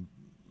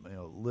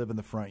 live in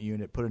the front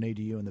unit, put an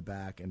ADU in the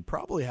back, and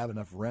probably have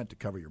enough rent to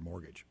cover your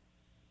mortgage.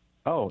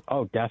 Oh,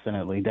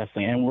 definitely.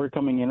 And we're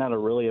coming in at a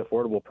really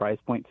affordable price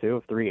point too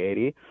of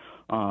 $380.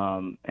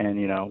 And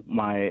you know,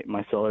 my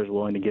seller is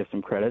willing to give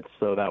some credits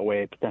so that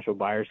way potential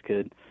buyers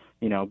could,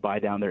 you know, buy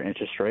down their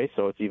interest rate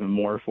so it's even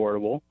more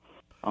affordable.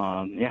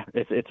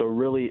 It's a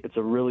really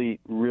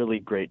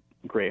great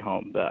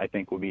home that I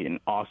think would be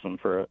awesome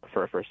for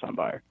a first time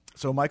buyer.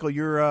 So Michael,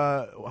 you're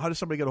how does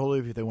somebody get a hold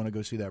of you if they want to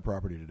go see that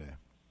property today?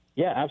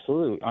 Yeah,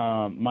 absolutely.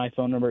 My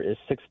phone number is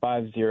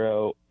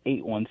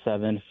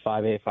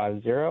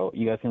 650-817-5850.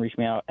 You guys can reach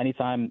me out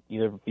anytime,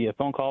 either via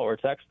phone call or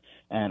text,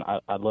 and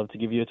I'd love to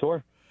give you a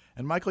tour.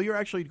 And Michael, you're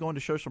actually going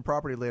to show some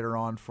property later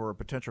on for a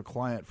potential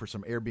client for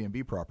some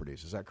Airbnb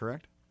properties. Is that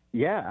correct?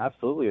 Yeah,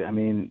 absolutely. I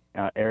mean,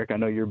 Eric, I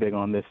know you're big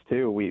on this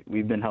too.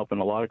 We've been helping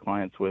a lot of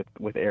clients with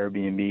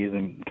Airbnbs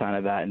and kind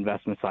of that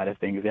investment side of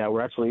things. Yeah, we're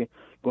actually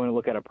going to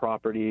look at a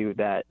property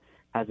that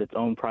has its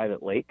own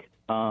private lake.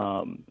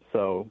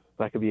 So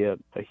that could be a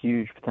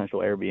huge potential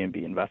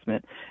Airbnb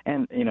investment.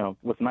 And, you know,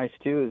 what's nice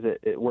too is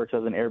it works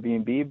as an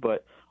Airbnb,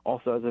 but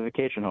also as a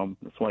vacation home.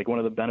 It's like one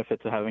of the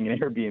benefits of having an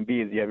Airbnb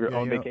is you have your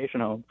own vacation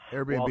home.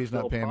 Airbnb's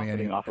not paying me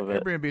any off of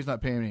it. Airbnb's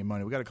not paying me any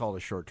money. We got to call it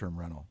a short-term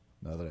rental.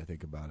 Now that I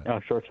think about it. Oh,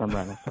 short-term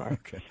rental. Sorry.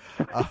 Okay.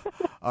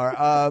 All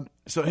right.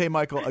 So, hey,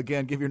 Michael,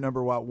 again, give your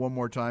number out one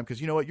more time because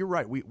you know what? You're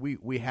right.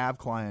 We have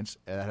clients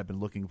that have been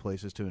looking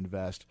places to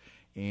invest,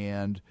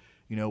 and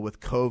you know, with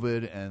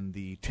COVID and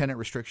the tenant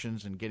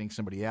restrictions and getting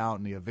somebody out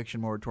and the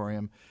eviction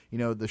moratorium, you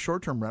know, the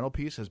short-term rental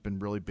piece has been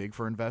really big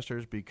for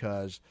investors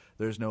because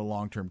there's no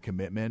long-term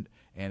commitment,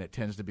 and it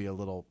tends to be a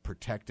little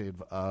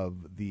protective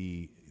of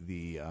the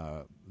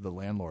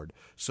landlord.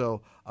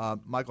 So,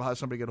 Michael, how does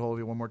somebody get a hold of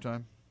you one more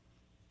time?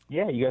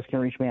 Yeah, you guys can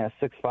reach me at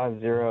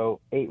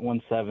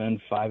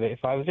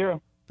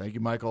 650-817-5850. Thank you,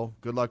 Michael.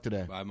 Good luck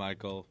today. Bye,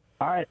 Michael.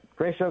 All right.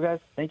 Great show, guys.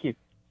 Thank you.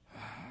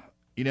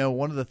 You know,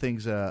 one of the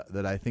things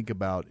that I think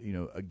about, you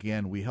know,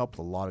 again, we help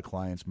a lot of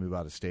clients move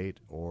out of state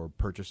or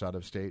purchase out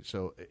of state.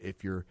 So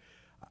if you're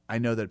 – I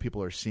know that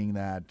people are seeing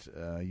that.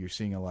 You're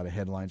seeing a lot of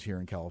headlines here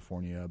in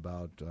California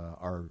about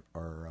our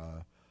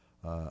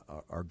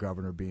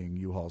governor being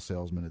U-Haul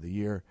Salesman of the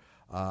Year.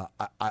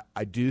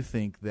 I do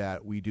think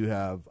that we do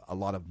have a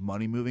lot of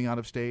money moving out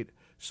of state.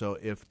 So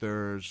if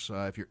you're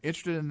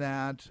interested in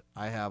that,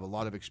 I have a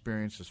lot of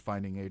experiences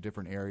finding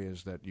different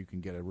areas that you can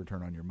get a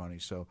return on your money.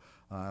 So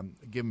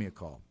give me a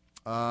call.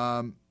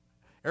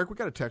 Eric, we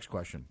got a text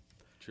question.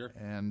 Sure.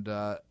 And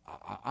I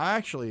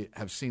actually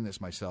have seen this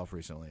myself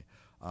recently.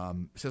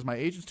 It says, my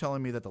agent's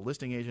telling me that the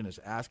listing agent is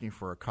asking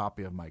for a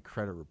copy of my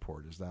credit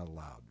report. Is that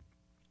allowed?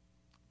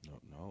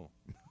 No.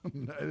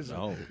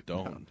 No,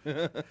 don't.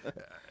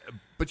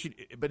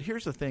 But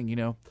here's the thing, you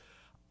know,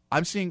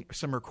 I'm seeing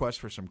some requests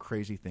for some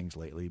crazy things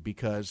lately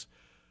because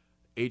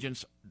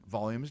agents'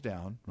 volume is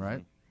down,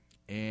 right?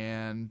 Mm-hmm.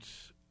 And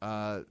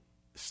a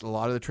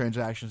lot of the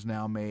transactions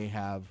now may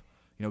have,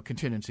 you know,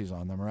 contingencies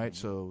on them, right?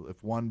 Mm-hmm. So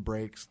if one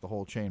breaks, the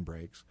whole chain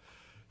breaks.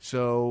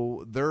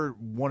 So they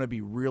want to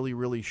be really,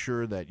 really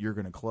sure that you're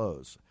going to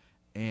close.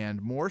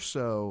 And more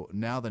so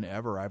now than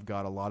ever, I've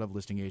got a lot of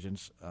listing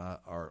agents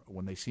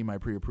when they see my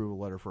pre-approval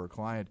letter for a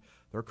client,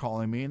 they're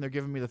calling me and they're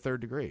giving me the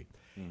third degree.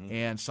 Mm-hmm.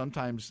 And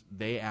sometimes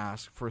they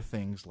ask for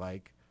things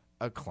like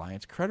a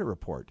client's credit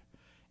report.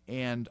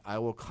 And I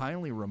will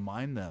kindly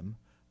remind them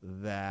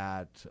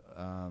that,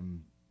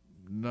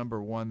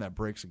 number one, that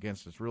breaks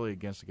against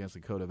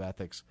the code of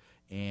ethics.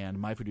 And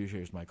my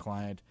fiduciary is my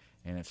client,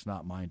 and it's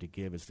not mine to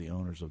give. It's the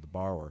owners of the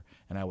borrower.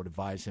 And I would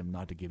advise him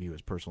not to give you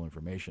his personal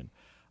information.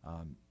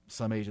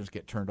 Some agents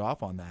get turned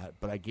off on that,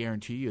 but I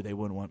guarantee you they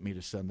wouldn't want me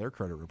to send their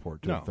credit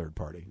report to a third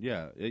party.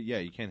 Yeah,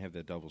 you can't have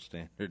that double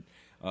standard.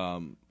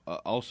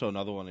 Also,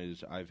 another one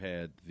is I've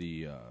had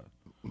the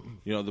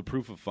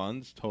proof of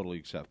funds totally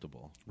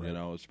acceptable. Right. You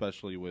know,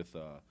 especially with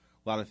a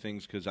lot of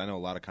things because I know a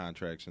lot of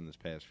contracts in this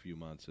past few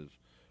months have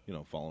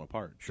fallen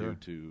apart due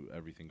to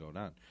everything going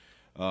on.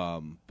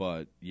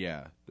 But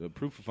yeah, the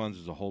proof of funds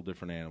is a whole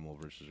different animal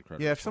versus a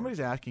credit. Yeah, report. if somebody's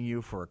asking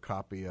you for a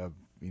copy of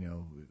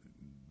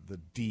the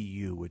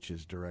DU, which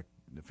is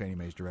Fannie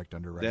Mae's direct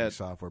underwriting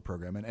software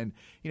program, and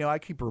I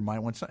keep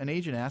reminding when an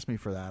agent asked me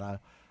for that,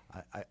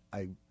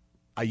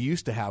 I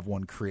used to have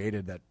one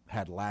created that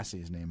had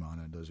Lassie's name on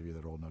it. Those of you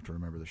that are old enough to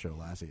remember the show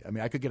Lassie, I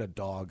mean, I could get a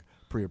dog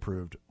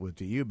pre-approved with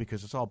DU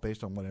because it's all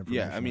based on what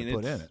information you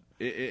put in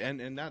it.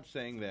 And not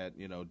saying that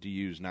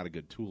DU is not a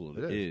good tool.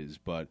 It is,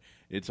 but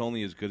it's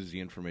only as good as the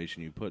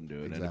information you put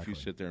into it. Exactly. And if you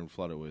sit there and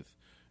flood it with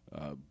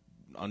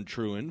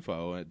untrue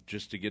info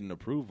just to get an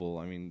approval,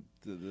 I mean,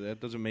 that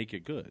doesn't make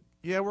it good.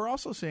 Yeah, I'm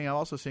also seeing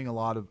a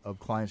lot of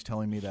clients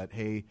telling me that,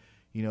 hey,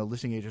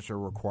 listing agents are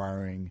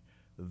requiring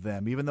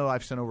them, even though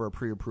I've sent over a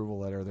pre-approval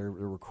letter, they're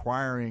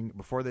requiring,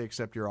 before they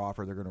accept your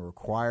offer, they're going to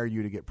require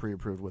you to get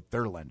pre-approved with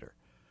their lender,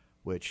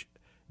 which,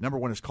 number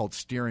one, is called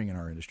steering in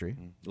our industry.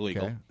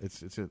 Illegal. Okay?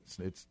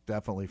 It's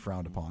definitely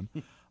frowned upon.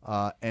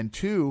 And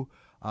two,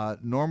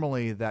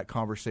 normally that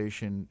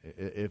conversation,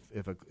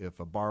 if a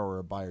borrower or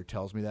a buyer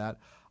tells me that,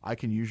 I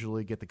can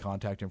usually get the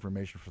contact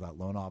information for that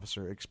loan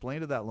officer,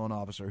 explain to that loan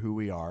officer who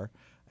we are,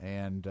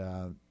 and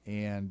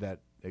that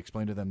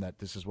explain to them that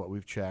this is what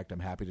we've checked. I'm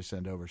happy to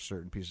send over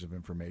certain pieces of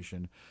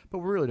information, but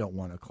we really don't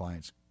want a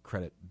client's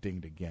credit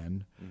dinged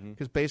again,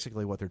 because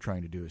basically what they're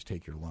trying to do is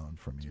take your loan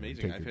from you. It's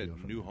amazing. I've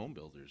had new home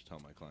builders tell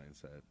my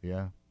clients that.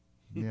 Yeah.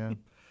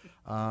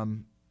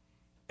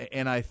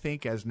 And I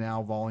think as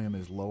now volume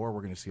is lower,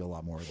 we're going to see a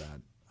lot more of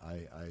that.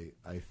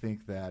 I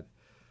think that,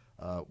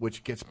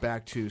 which gets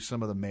back to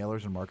some of the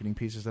mailers and marketing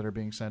pieces that are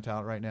being sent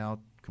out right now,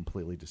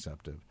 completely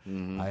deceptive.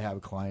 I have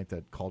a client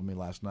that called me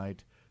last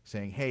night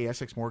saying, "Hey,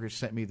 Essex Mortgage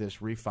sent me this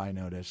refi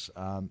notice.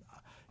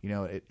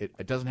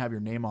 It doesn't have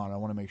your name on it. I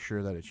want to make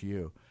sure that it's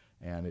you."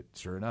 And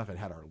sure enough, it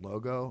had our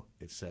logo.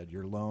 It said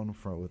your loan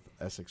with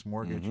Essex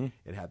Mortgage.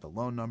 It had the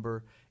loan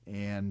number,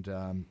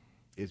 and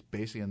it's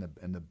basically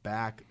in the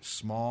back,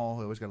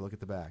 small. I always got to look at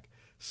the back,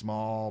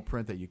 small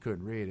print that you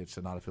couldn't read.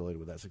 It's not affiliated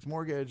with Essex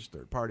Mortgage,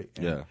 third party.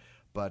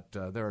 But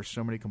there are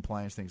so many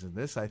compliance things, and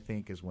this I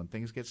think is when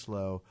things get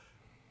slow,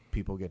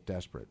 people get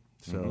desperate.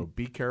 So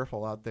be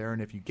careful out there,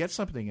 and if you get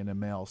something in the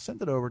mail,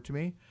 send it over to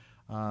me.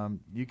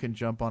 You can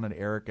jump on at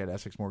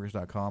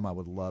eric@essexmortgage.com. I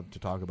would love to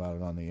talk about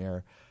it on the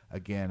air.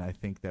 Again, I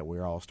think that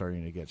we're all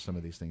starting to get some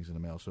of these things in the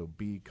mail, so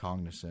be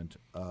cognizant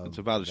of It's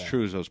about as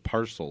true as those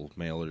parcel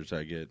mailers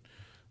I get,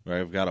 where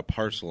I've got a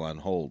parcel on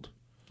hold,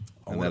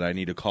 and that I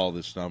need to call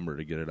this number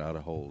to get it out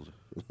of hold.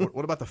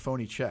 What about the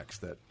phony checks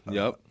that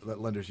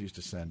lenders used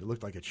to send? It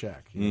looked like a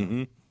check.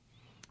 You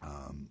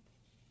know?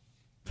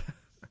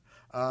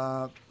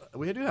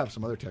 We do have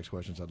some other text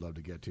questions I'd love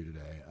to get to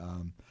today.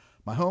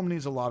 My home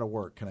needs a lot of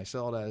work. Can I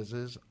sell it as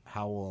is?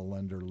 How will a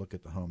lender look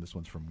at the home? This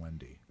one's from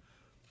Wendy.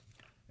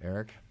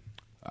 Eric?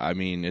 I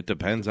mean, it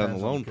depends on the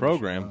loan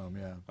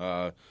program.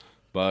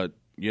 But,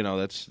 you know,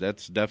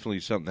 that's definitely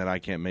something that I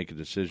can't make a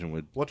decision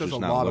with. What does just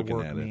a not lot of looking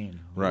work at mean? It.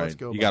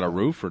 Right. You got a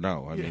roof or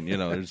no? I mean, you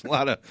know, there's a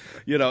lot of,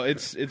 you know,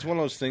 it's one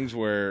of those things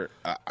where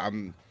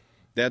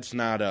that's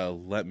not a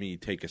let me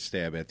take a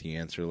stab at the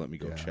answer. Let me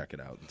go check it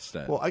out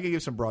instead. Well, I can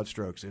give some broad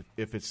strokes.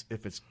 If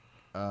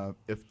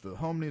the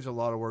home needs a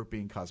lot of work,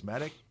 being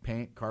cosmetic,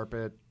 paint,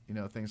 carpet, you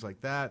know, things like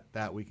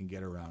that we can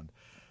get around.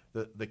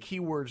 The key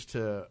words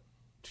to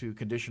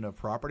condition of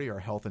property are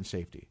health and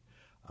safety.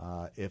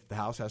 If the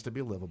house has to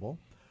be livable,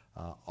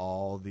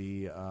 all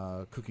the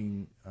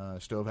cooking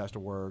stove has to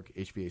work,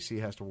 HVAC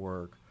has to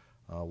work,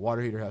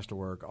 water heater has to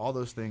work. All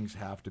those things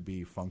have to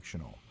be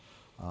functional.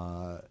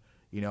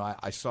 You know,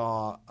 I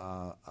saw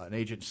an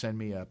agent send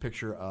me a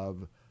picture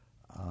of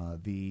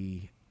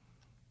the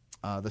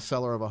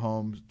seller of a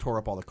home tore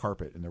up all the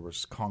carpet and there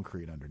was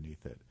concrete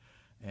underneath it.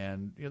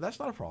 And, you know, that's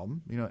not a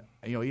problem. You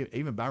know,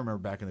 even I remember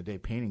back in the day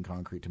painting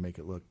concrete to make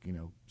it look, you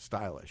know,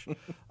 stylish.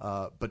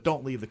 But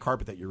don't leave the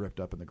carpet that you ripped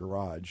up in the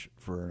garage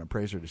for an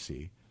appraiser to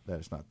see that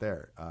it's not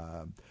there.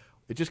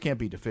 It just can't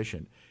be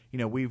deficient. You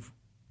know,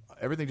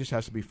 everything just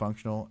has to be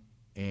functional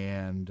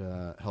and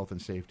health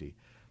and safety.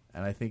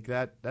 And I think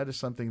that is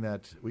something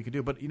that we could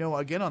do. But, you know,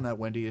 again on that,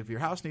 Wendy, if your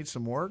house needs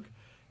some work,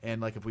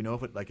 and like if we know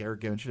if it, like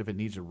Eric mentioned, if it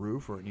needs a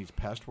roof or it needs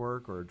pest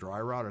work or a dry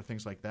rot or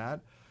things like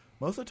that,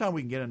 most of the time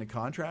we can get in a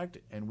contract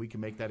and we can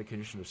make that a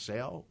condition of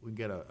sale. We can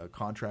get a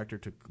contractor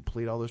to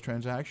complete all those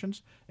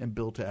transactions and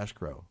bill to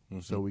escrow,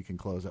 so we can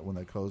close that. When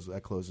that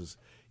closes,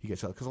 he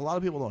gets out. Because a lot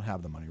of people don't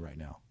have the money right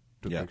now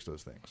to fix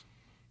those things.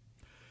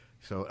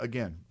 So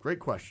again, great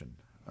question.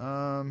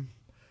 Where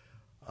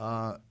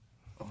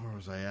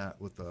was I at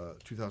with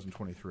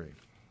 2023?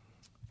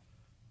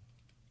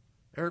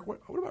 Eric, what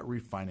about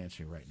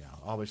refinancing right now?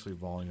 Obviously,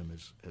 volume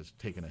has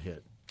taken a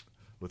hit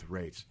with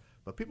rates,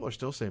 but people are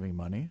still saving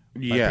money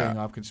by paying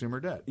off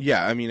consumer debt.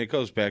 Yeah, I mean, it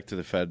goes back to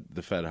the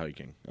Fed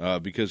hiking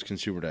because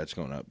consumer debt's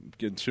going up.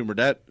 Consumer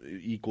debt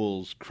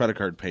equals credit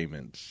card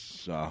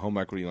payments, home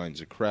equity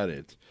lines of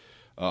credit,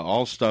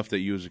 all stuff that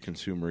you as a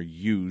consumer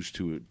use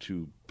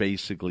to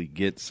basically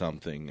get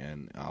something,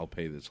 and I'll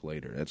pay this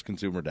later. That's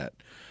consumer debt.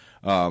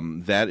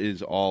 That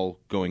is all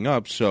going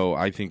up, so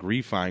I think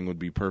refining would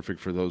be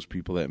perfect for those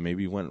people that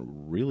maybe went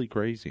really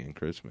crazy in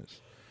Christmas.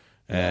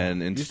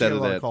 And instead of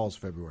that, a lot of calls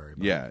February.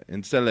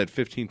 Instead of that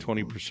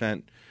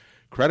 15-20%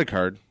 credit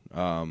card,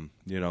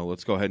 you know,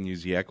 let's go ahead and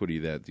use the equity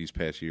that these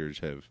past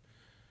years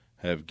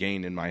have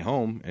gained in my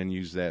home and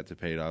use that to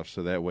pay it off.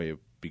 So that way it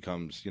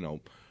becomes, you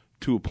know,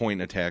 to a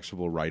point a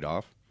taxable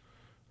write-off.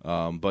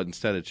 But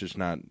instead it's just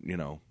not, you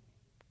know,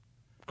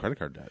 credit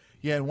card debt.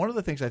 Yeah, and one of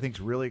the things I think is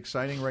really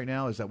exciting right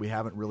now is that we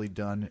haven't really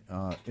done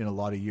in a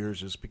lot of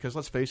years is because,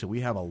 let's face it,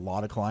 we have a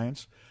lot of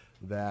clients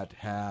that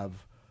have,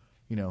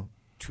 you know,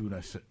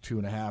 2.5%,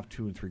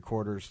 2.75%,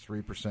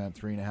 3%,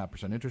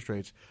 3.5% interest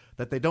rates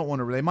that they don't want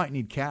to. They might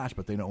need cash,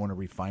 but they don't want to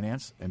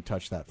refinance and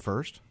touch that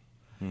first.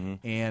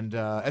 And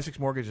Essex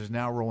Mortgage is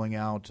now rolling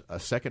out a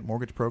second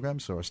mortgage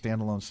program, so a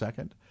standalone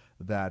second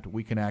that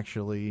we can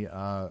actually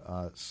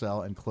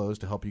sell and close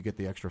to help you get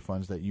the extra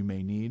funds that you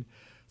may need.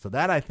 So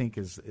that I think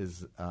is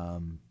a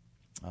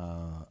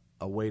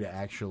way to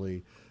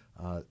actually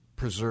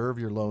preserve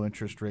your low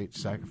interest rate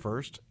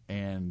first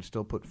and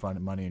still put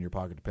money in your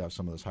pocket to pay off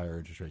some of those higher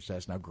interest rates.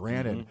 That's now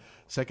granted,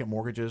 second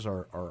mortgages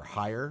are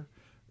higher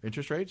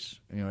interest rates,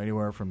 you know,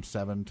 anywhere from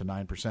 7 to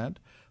 9%.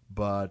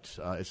 but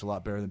it's a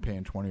lot better than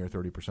paying 20 or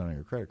 30% on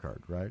your credit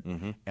card, right?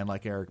 Mm-hmm. And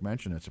like Eric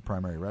mentioned, it's a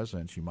primary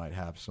residence. You might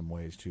have some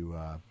ways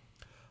to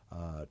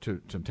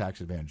some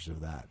tax advantages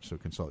of that. So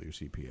consult your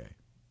CPA.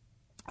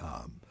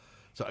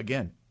 So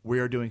again, we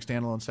are doing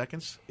standalone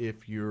seconds.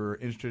 If you're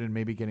interested in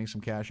maybe getting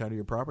some cash out of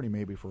your property,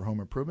 maybe for home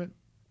improvement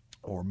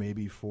or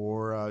maybe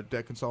for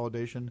debt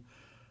consolidation,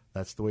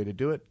 that's the way to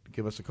do it.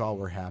 Give us a call.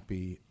 We're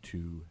happy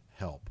to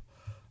help.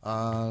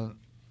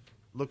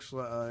 Looks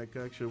like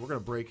actually we're going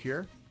to break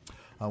here.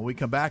 When we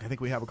come back, I think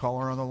we have a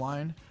caller on the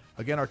line.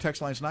 Again, our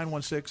text line is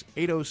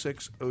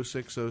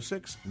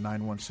 916-806-0606,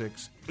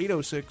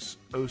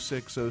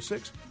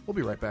 916-806-0606. We'll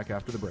be right back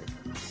after the break.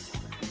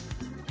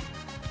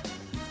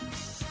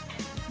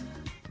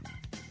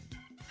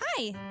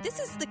 Hi, this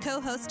is the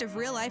co-host of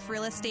Real Life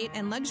Real Estate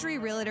and luxury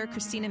realtor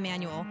Christina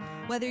Manuel.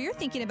 Whether you're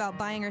thinking about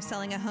buying or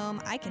selling a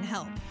home, I can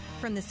help.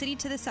 From the city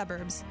to the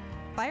suburbs,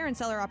 buyer and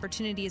seller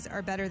opportunities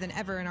are better than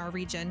ever in our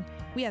region.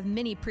 We have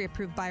many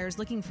pre-approved buyers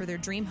looking for their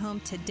dream home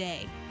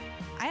today.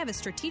 I have a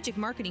strategic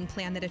marketing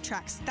plan that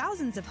attracts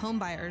thousands of home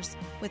buyers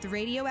with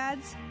radio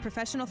ads,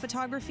 professional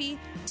photography,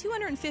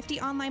 250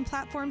 online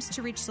platforms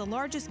to reach the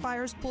largest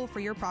buyers pool for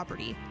your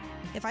property.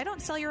 If I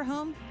don't sell your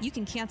home, you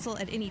can cancel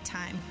at any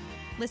time.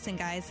 Listen,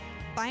 guys,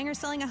 buying or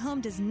selling a home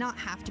does not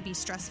have to be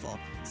stressful.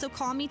 So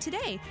call me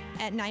today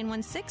at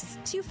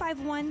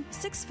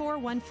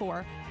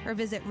 916-251-6414 or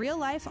visit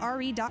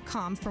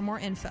reallifere.com for more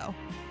info.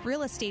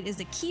 Real estate is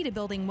the key to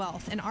building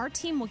wealth, and our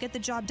team will get the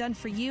job done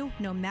for you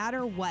no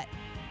matter what.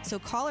 So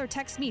call or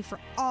text me for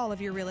all of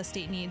your real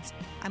estate needs.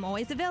 I'm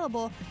always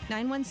available,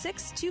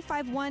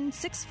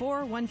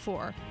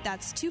 916-251-6414.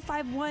 That's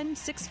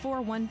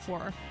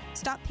 251-6414.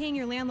 Stop paying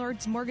your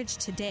landlord's mortgage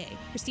today.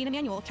 Christina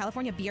Manuel,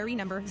 California BRE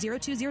number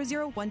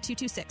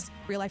 02001226.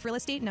 Real Life Real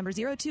Estate number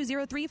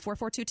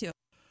 02034422.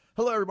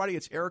 Hello, everybody.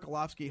 It's Eric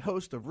Olofsky,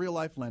 host of Real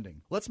Life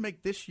Lending. Let's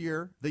make this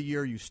year the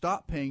year you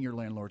stop paying your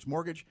landlord's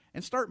mortgage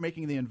and start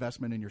making the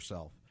investment in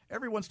yourself.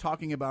 Everyone's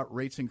talking about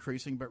rates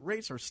increasing, but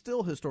rates are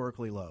still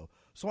historically low.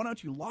 So why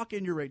don't you lock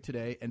in your rate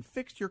today and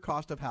fix your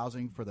cost of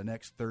housing for the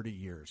next 30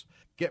 years?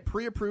 Get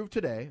pre-approved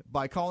today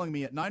by calling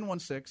me at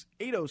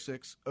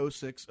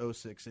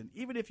 916-806-0606. And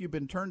even if you've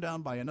been turned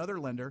down by another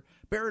lender,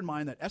 bear in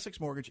mind that Essex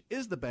Mortgage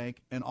is the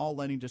bank and all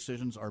lending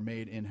decisions are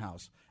made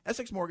in-house.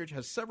 Essex Mortgage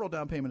has several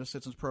down payment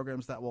assistance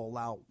programs that will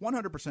allow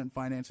 100%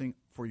 financing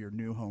for your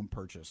new home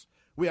purchase.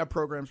 We have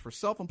programs for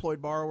self-employed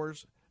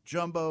borrowers,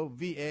 jumbo,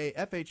 VA,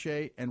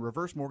 FHA, and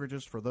reverse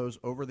mortgages for those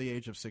over the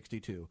age of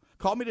 62.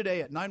 Call me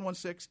today at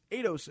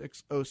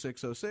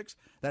 916-806-0606.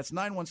 That's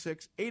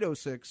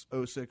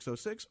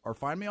 916-806-0606. Or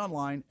find me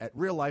online at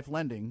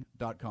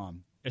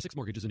reallifelending.com. Essex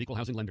Mortgage is an equal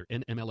housing lender.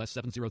 NMLS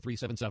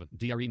 70377.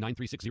 DRE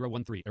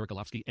 936013. Eric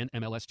Olofsky.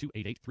 NMLS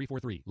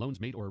 288343.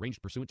 Loans made or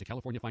arranged pursuant to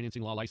California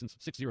Financing Law License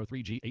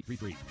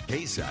 603G833.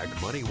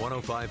 KSAC Money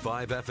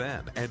 105.5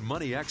 FM and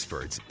Money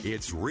Experts.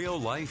 It's Real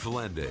Life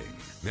Lending.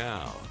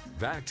 Now,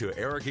 back to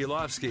Eric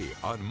Olofsky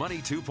on Money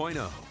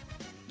 2.0.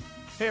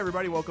 Hey,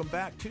 everybody. Welcome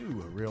back to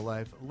Real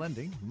Life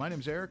Lending. My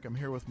name's Eric. I'm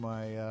here with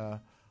my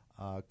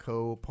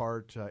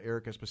co-part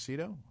Eric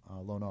Esposito,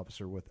 loan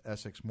officer with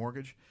Essex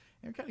Mortgage.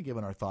 And kind of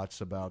giving our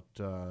thoughts about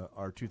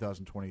our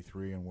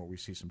 2023 and where we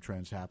see some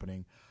trends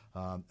happening.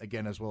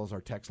 Again, as well as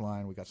our text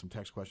line. We got some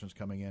text questions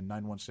coming in,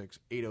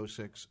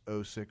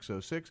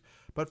 916-806-0606.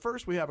 But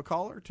first, we have a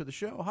caller to the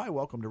show. Hi,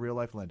 welcome to Real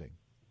Life Lending.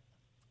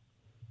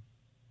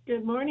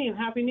 Good morning.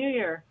 Happy New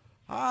Year.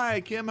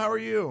 Hi, Kim. How are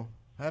you?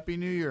 Happy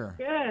New Year.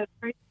 Good.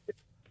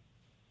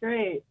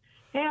 Great.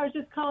 Hey, I was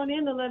just calling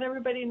in to let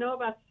everybody know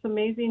about this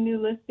amazing new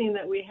listing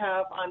that we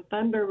have on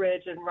Thunder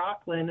Ridge in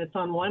Rockland. It's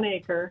on 1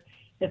 acre.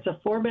 It's a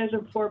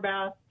 4-bedroom,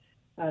 4-bath,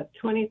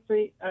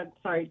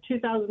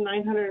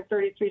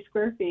 2,933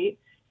 square feet,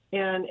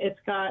 and it's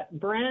got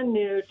brand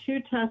new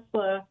 2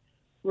 Tesla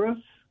roof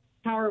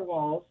power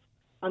walls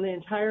on the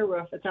entire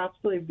roof. It's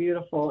absolutely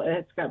beautiful.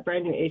 It's got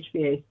brand new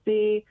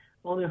HVAC,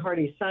 all new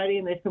Hardie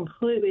siding. They've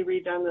completely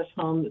redone this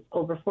home. It's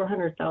over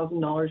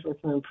 $400,000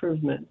 worth of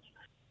improvements,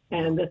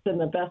 and it's in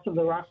the best of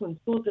the Rockland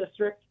School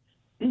District.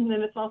 And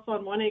it's also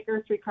on 1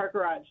 acre, 3-car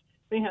garage.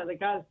 Anyhow, they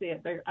got to see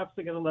it. They're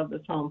absolutely going to love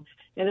this home.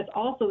 And it's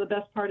also, the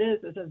best part is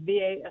it's a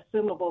VA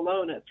assumable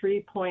loan at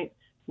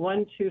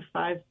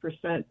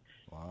 3.125%.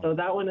 Wow. So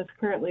that one is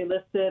currently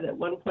listed at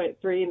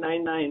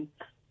 1.399.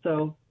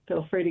 So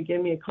feel free to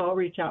give me a call,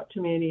 reach out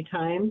to me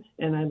anytime,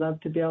 and I'd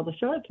love to be able to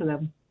show it to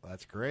them.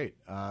 That's great.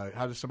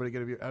 How does somebody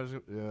get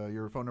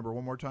your phone number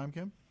one more time,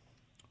 Kim?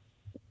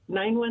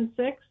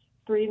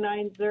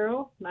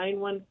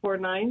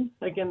 916-390-9149.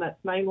 Again,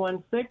 that's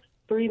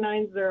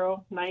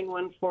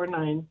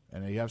 916-390-9149.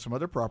 And you have some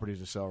other properties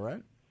to sell,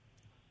 right?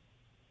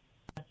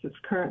 Yes, it's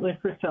currently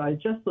for sale. I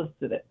just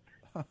listed it.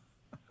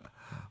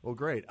 Well,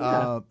 great.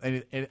 Yeah.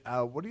 And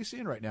what are you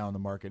seeing right now in the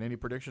market? Any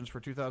predictions for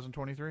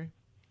 2023?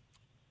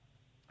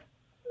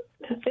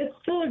 It's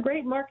still a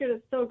great market.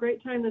 It's still a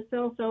great time to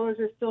sell. Sellers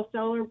are still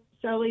selling,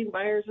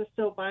 buyers are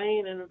still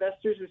buying, and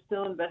investors are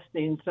still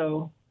investing.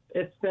 So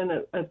it's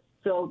been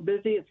still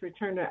busy. It's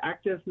returned to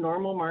active,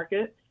 normal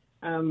market.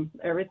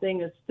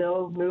 everything is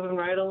still moving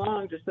right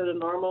along, just at a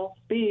normal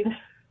speed.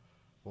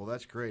 Well,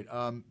 that's great.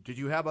 Did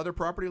you have other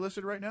property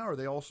listed right now, or are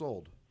they all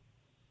sold?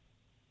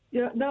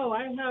 Yeah, no,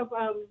 I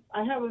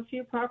have a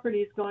few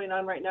properties going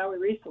on right now. We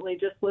recently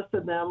just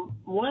listed them.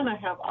 One I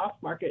have off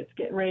market. It's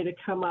getting ready to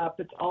come up.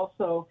 It's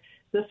also,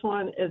 this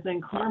one is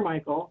in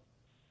Carmichael,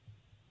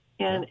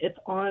 and it's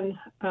on.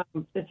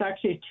 It's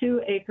actually a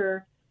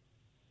 2-acre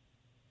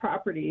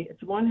property.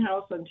 It's one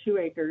house on 2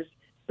 acres,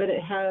 but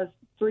it has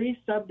 3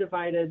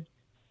 subdivided.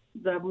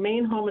 The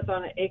main home is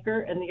on 1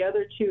 acre, and the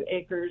other 2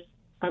 acres,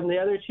 the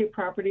other 2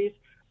 properties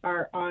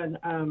are on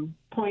a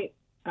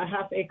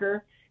half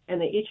acre. And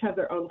they each have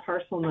their own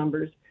parcel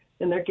numbers,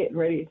 and they're getting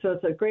ready. So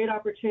it's a great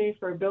opportunity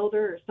for a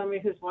builder or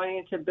somebody who's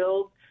wanting to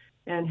build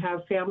and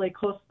have family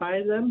close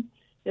by them.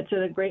 It's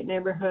in a great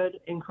neighborhood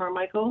in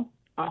Carmichael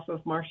off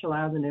of Marshall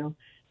Avenue.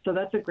 So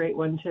that's a great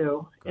one,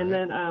 too. Great. And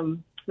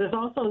then there's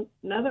also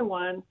another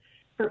one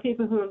for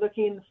people who are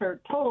looking for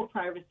total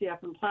privacy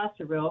up in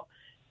Placerville.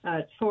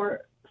 It's for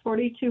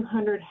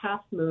 4200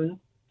 Half Moon,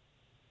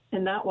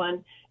 and that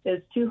one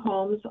is 2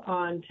 homes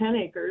on 10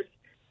 acres,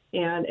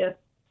 and it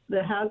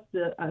has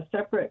a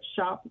separate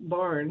shop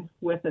barn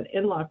with an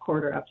in-law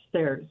quarter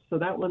upstairs. So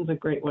that one's a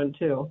great one,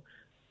 too.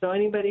 So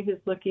anybody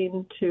who's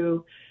looking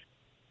to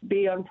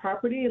be on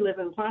property, live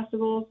in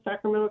Placerville,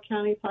 Sacramento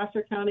County,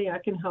 Placer County, I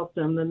can help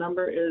them. The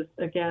number is,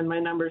 again, my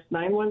number is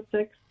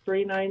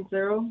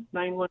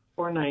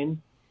 916-390-9149.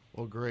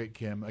 Well, great,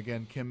 Kim.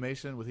 Again, Kim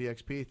Mason with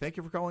EXP. Thank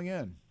you for calling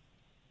in.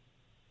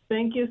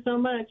 Thank you so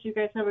much. You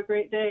guys have a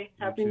great day.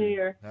 Happy New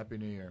Year. Happy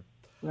New Year.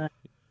 Bye.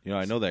 You know,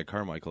 I know that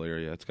Carmichael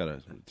area.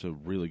 It's a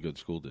really good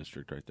school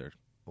district right there.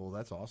 Well,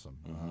 that's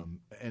awesome.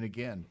 And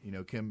again, you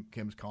know,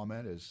 Kim's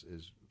comment is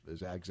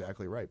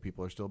exactly right.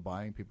 People are still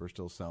buying. People are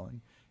still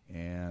selling.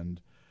 And,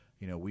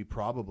 you know, we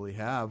probably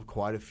have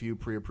quite a few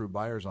pre-approved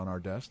buyers on our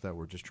desk that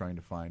we're just trying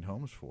to find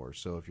homes for.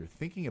 So if you're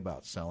thinking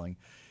about selling,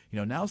 you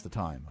know, now's the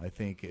time. I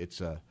think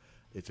it's a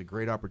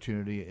great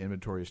opportunity.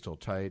 Inventory is still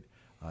tight.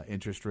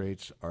 Interest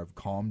rates have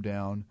calmed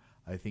down.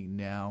 I think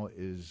now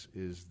is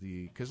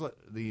the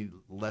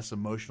less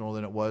emotional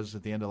than it was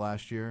at the end of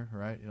last year,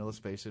 right? You know, let's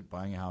face it,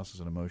 buying a house is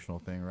an emotional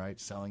thing,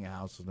 right? Selling a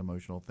house is an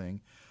emotional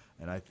thing,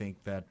 and I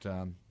think that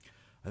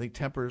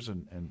tempers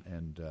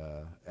and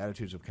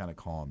attitudes have kind of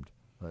calmed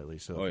lately.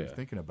 So if you're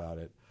thinking about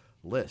it,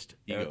 list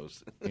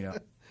egos. You know,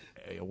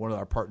 one of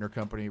our partner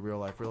company, Real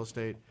Life Real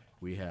Estate,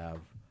 we have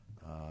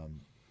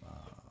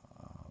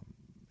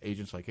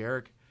agents like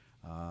Eric.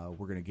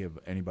 We're going to give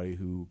anybody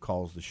who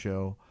calls the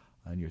show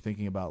and you're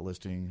thinking about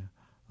listing,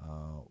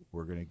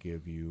 we're going to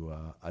give you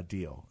a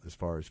deal as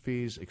far as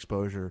fees,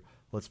 exposure.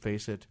 Let's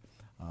face it,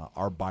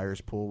 our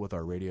buyers pool with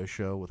our radio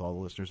show, with all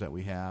the listeners that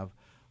we have,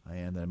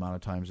 and the amount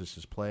of times this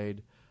is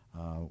played,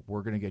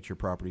 we're going to get your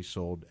property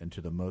sold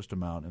into the most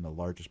amount in the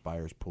largest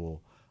buyers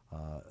pool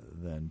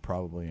than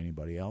probably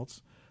anybody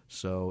else.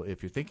 So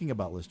if you're thinking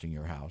about listing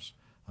your house,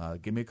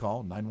 give me a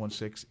call,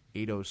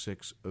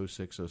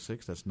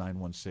 916-806-0606. That's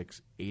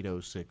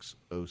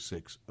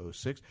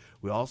 916-806-0606.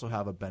 We also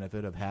have a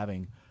benefit of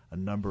having a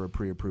number of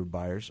pre-approved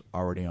buyers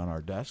already on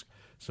our desk,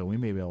 so we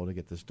may be able to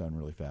get this done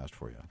really fast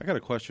for you. I got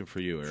a question for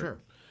you, Eric. Sure.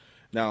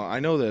 Now, I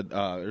know that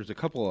there's a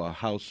couple of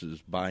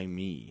houses by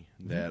me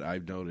that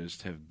I've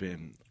noticed have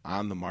been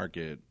on the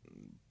market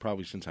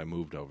probably since I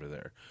moved over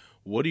there.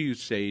 What do you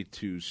say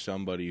to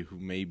somebody who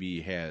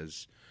maybe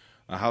has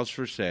a house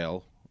for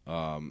sale?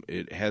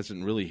 It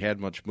hasn't really had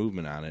much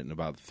movement on it in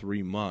about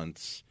 3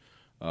 months.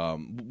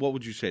 What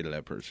would you say to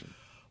that person?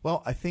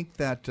 Well, I think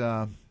that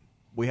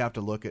we have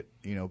to look at,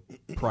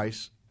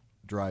 price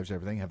drives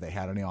everything. Have they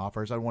had any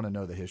offers? I want to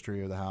know the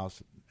history of the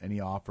house. Any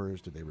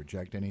offers? Did they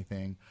reject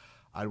anything?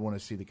 I'd want to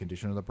see the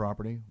condition of the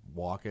property,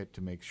 walk it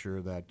to make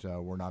sure that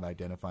we're not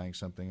identifying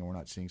something and we're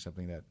not seeing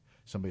something that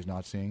somebody's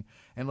not seeing.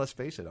 And let's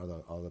face it,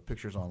 are the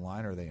pictures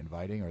online, are they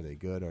inviting? Are they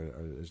good? Or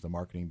is the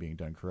marketing being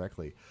done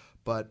correctly?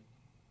 But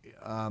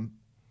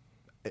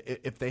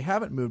if they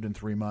haven't moved in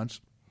 3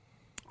 months,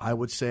 I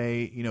would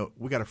say,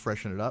 we got to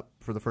freshen it up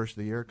for the first of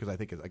the year because I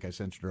think, like I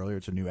mentioned earlier,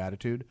 it's a new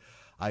attitude.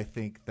 I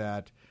think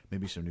that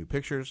maybe some new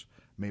pictures,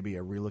 maybe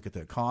a relook at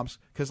the comps,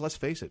 because let's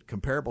face it,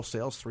 comparable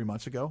sales 3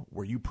 months ago,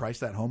 where you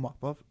priced that home off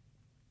of,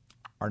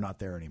 are not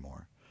there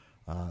anymore.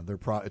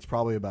 It's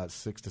probably about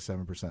 6 to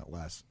 7%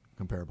 less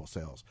comparable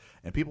sales,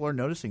 and people are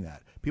noticing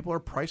that. People are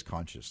price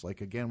conscious.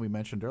 Like again, we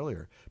mentioned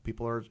earlier,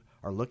 people are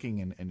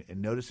looking and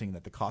noticing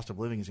that the cost of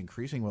living is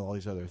increasing with all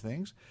these other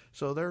things.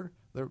 So they're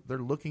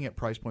looking at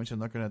price points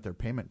and looking at their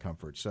payment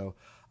comfort. So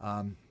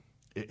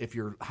if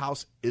your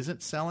house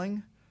isn't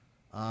selling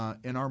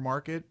in our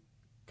market,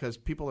 because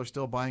people are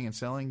still buying and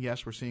selling,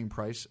 yes, we're seeing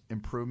price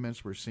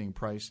improvements, we're seeing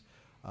price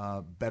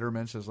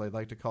betterments, as I'd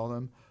like to call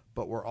them,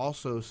 but we're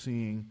also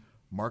seeing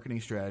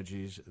marketing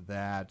strategies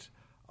that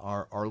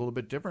are a little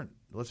bit different.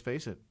 Let's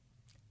face it,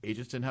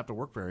 agents didn't have to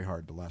work very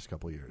hard the last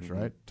couple of years,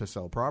 right, to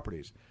sell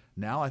properties.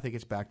 Now I think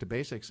it's back to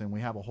basics, and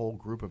we have a whole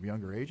group of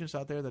younger agents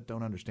out there that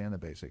don't understand the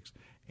basics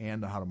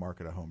and how to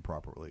market a home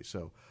properly.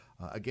 So,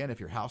 again, if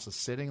your house is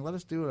sitting, let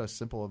us do a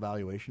simple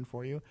evaluation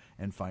for you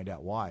and find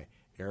out why.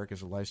 Eric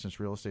is a licensed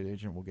real estate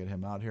agent. We'll get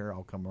him out here.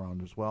 I'll come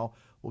around as well.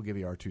 We'll give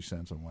you our 2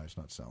 cents on why it's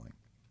not selling.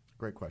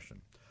 Great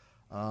question.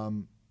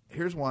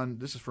 Here's one.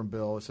 This is from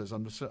Bill. It says,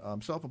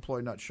 I'm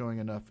self-employed, not showing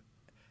enough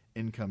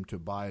income to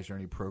buy. Is there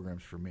any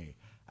programs for me?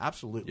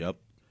 Absolutely. Yep.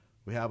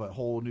 We have a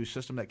whole new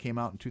system that came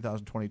out in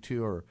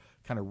 2022 or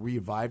kind of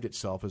revived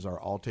itself as our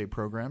Alt-A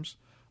programs.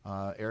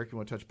 Eric, you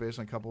want to touch base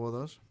on a couple of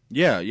those?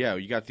 Yeah.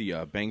 You got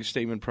the bank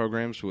statement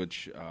programs,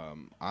 which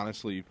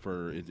honestly,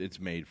 it's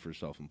made for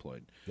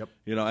self-employed. Yep.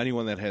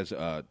 Anyone that has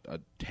a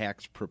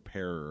tax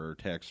preparer or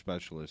tax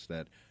specialist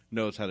that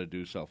knows how to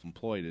do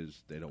self-employed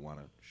they don't want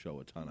to show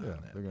a ton on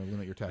that. They're going to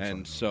limit your tax.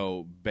 And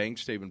so bank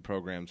statement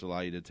programs allow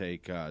you to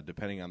take,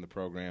 depending on the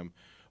program,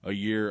 a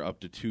year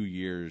up to 2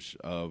 years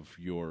of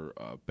your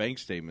bank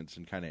statements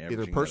and kind of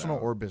averaging either personal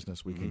or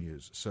business we can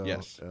use. So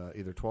yes.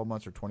 Either 12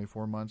 months or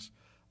 24 months.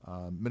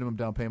 Minimum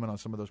down payment on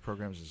some of those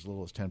programs is as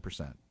little as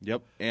 10%.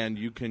 Yep, and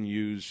you can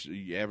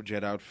average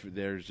that out.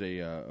 There's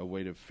a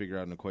way to figure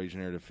out an equation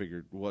here to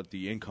figure what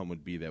the income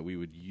would be that we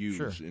would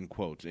use in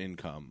quotes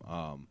income.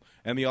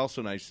 And the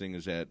also nice thing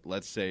is that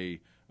let's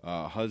say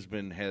a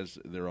husband has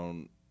their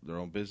own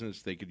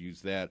business, they could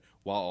use that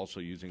while also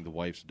using the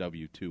wife's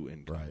W-2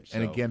 income. Right. So,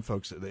 and again,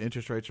 folks, the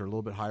interest rates are a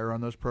little bit higher on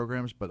those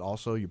programs, but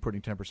also you're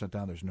putting 10%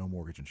 down. There's no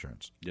mortgage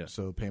insurance. Yeah.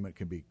 So payment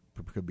could be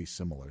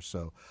similar.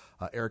 So,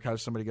 Eric, how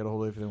does somebody get a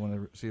hold of you if they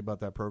want to see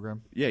about that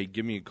program? Yeah,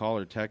 give me a call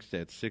or text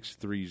at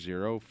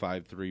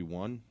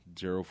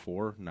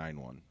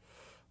 630-531-0491.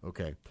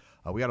 Okay.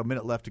 We got a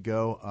minute left to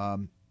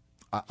go.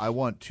 I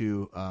want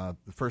to, the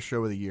first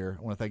show of the year,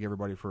 I want to thank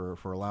everybody for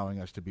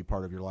allowing us to be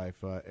part of your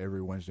life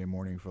every Wednesday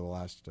morning for the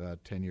last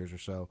 10 years or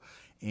so.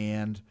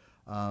 And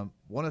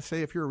want to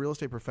say if you're a real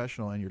estate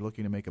professional and you're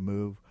looking to make a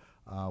move,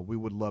 we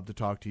would love to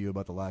talk to you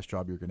about the last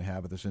job you're going to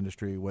have at this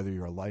industry, whether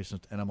you're a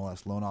licensed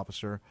NMLS loan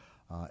officer.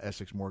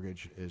 Essex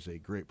Mortgage is a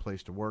great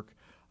place to work.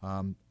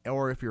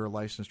 Or if you're a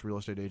licensed real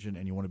estate agent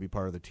and you want to be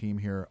part of the team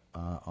here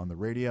on the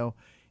radio,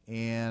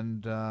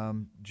 and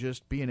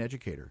just be an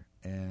educator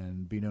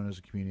and be known as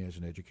a community as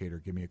an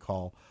educator. Give me a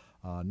call,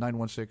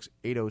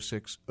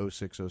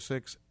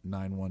 916-806-0606,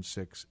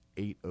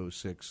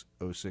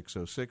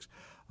 916-806-0606.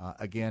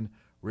 Again,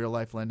 Real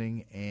Life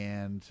Lending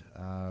and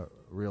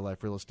Real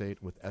Life Real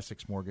Estate with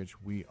Essex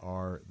Mortgage. We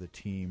are the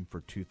team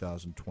for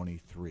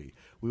 2023.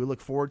 We will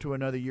look forward to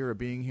another year of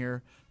being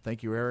here.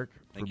 Thank you, Eric,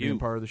 for being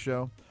part of the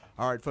show.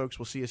 All right, folks,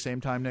 we'll see you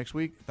same time next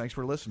week. Thanks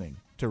for listening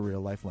to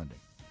Real Life Lending.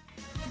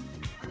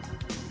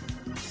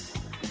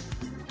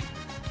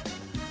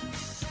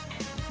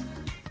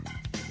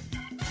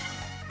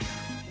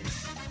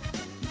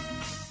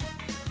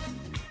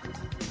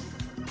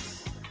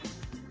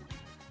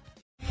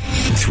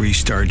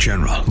 Three-star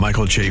General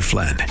Michael J.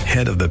 Flynn,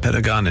 head of the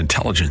Pentagon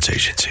Intelligence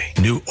Agency,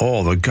 knew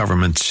all the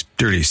government's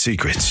dirty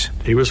secrets.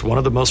 He was one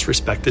of the most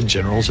respected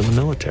generals in the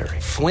military.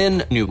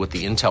 Flynn knew what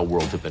the intel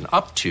world had been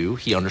up to.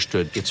 He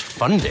understood its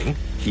funding.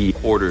 He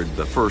ordered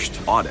the first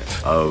audit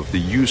of the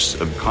use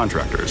of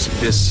contractors.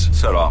 This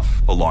set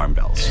off alarm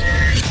bells.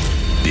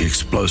 The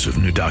explosive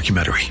new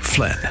documentary,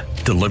 Flynn,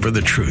 Deliver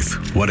the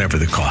Truth, Whatever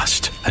the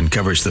Cost,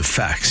 uncovers the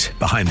facts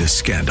behind this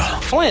scandal.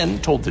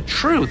 Flynn told the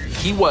truth.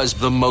 He was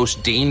the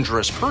most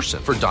dangerous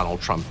person for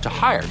Donald Trump to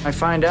hire. I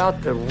find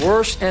out the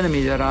worst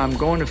enemy that I'm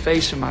going to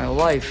face in my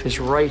life is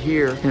right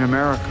here in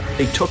America.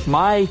 They took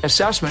my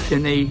assessment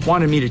and they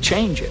wanted me to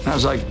change it. And I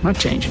was like, I'm not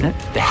changing it.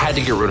 They had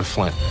to get rid of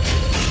Flynn.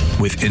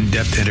 With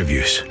in-depth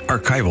interviews,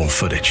 archival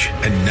footage,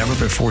 and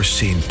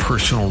never-before-seen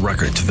personal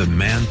records of the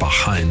man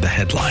behind the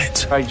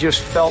headlines. I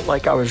just felt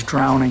like I was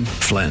drowning.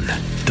 Flynn,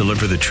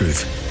 Deliver the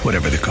Truth,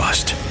 Whatever the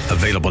Cost.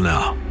 Available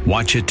now.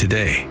 Watch it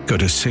today. Go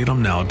to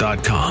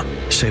salemnow.com.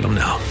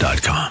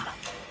 salemnow.com.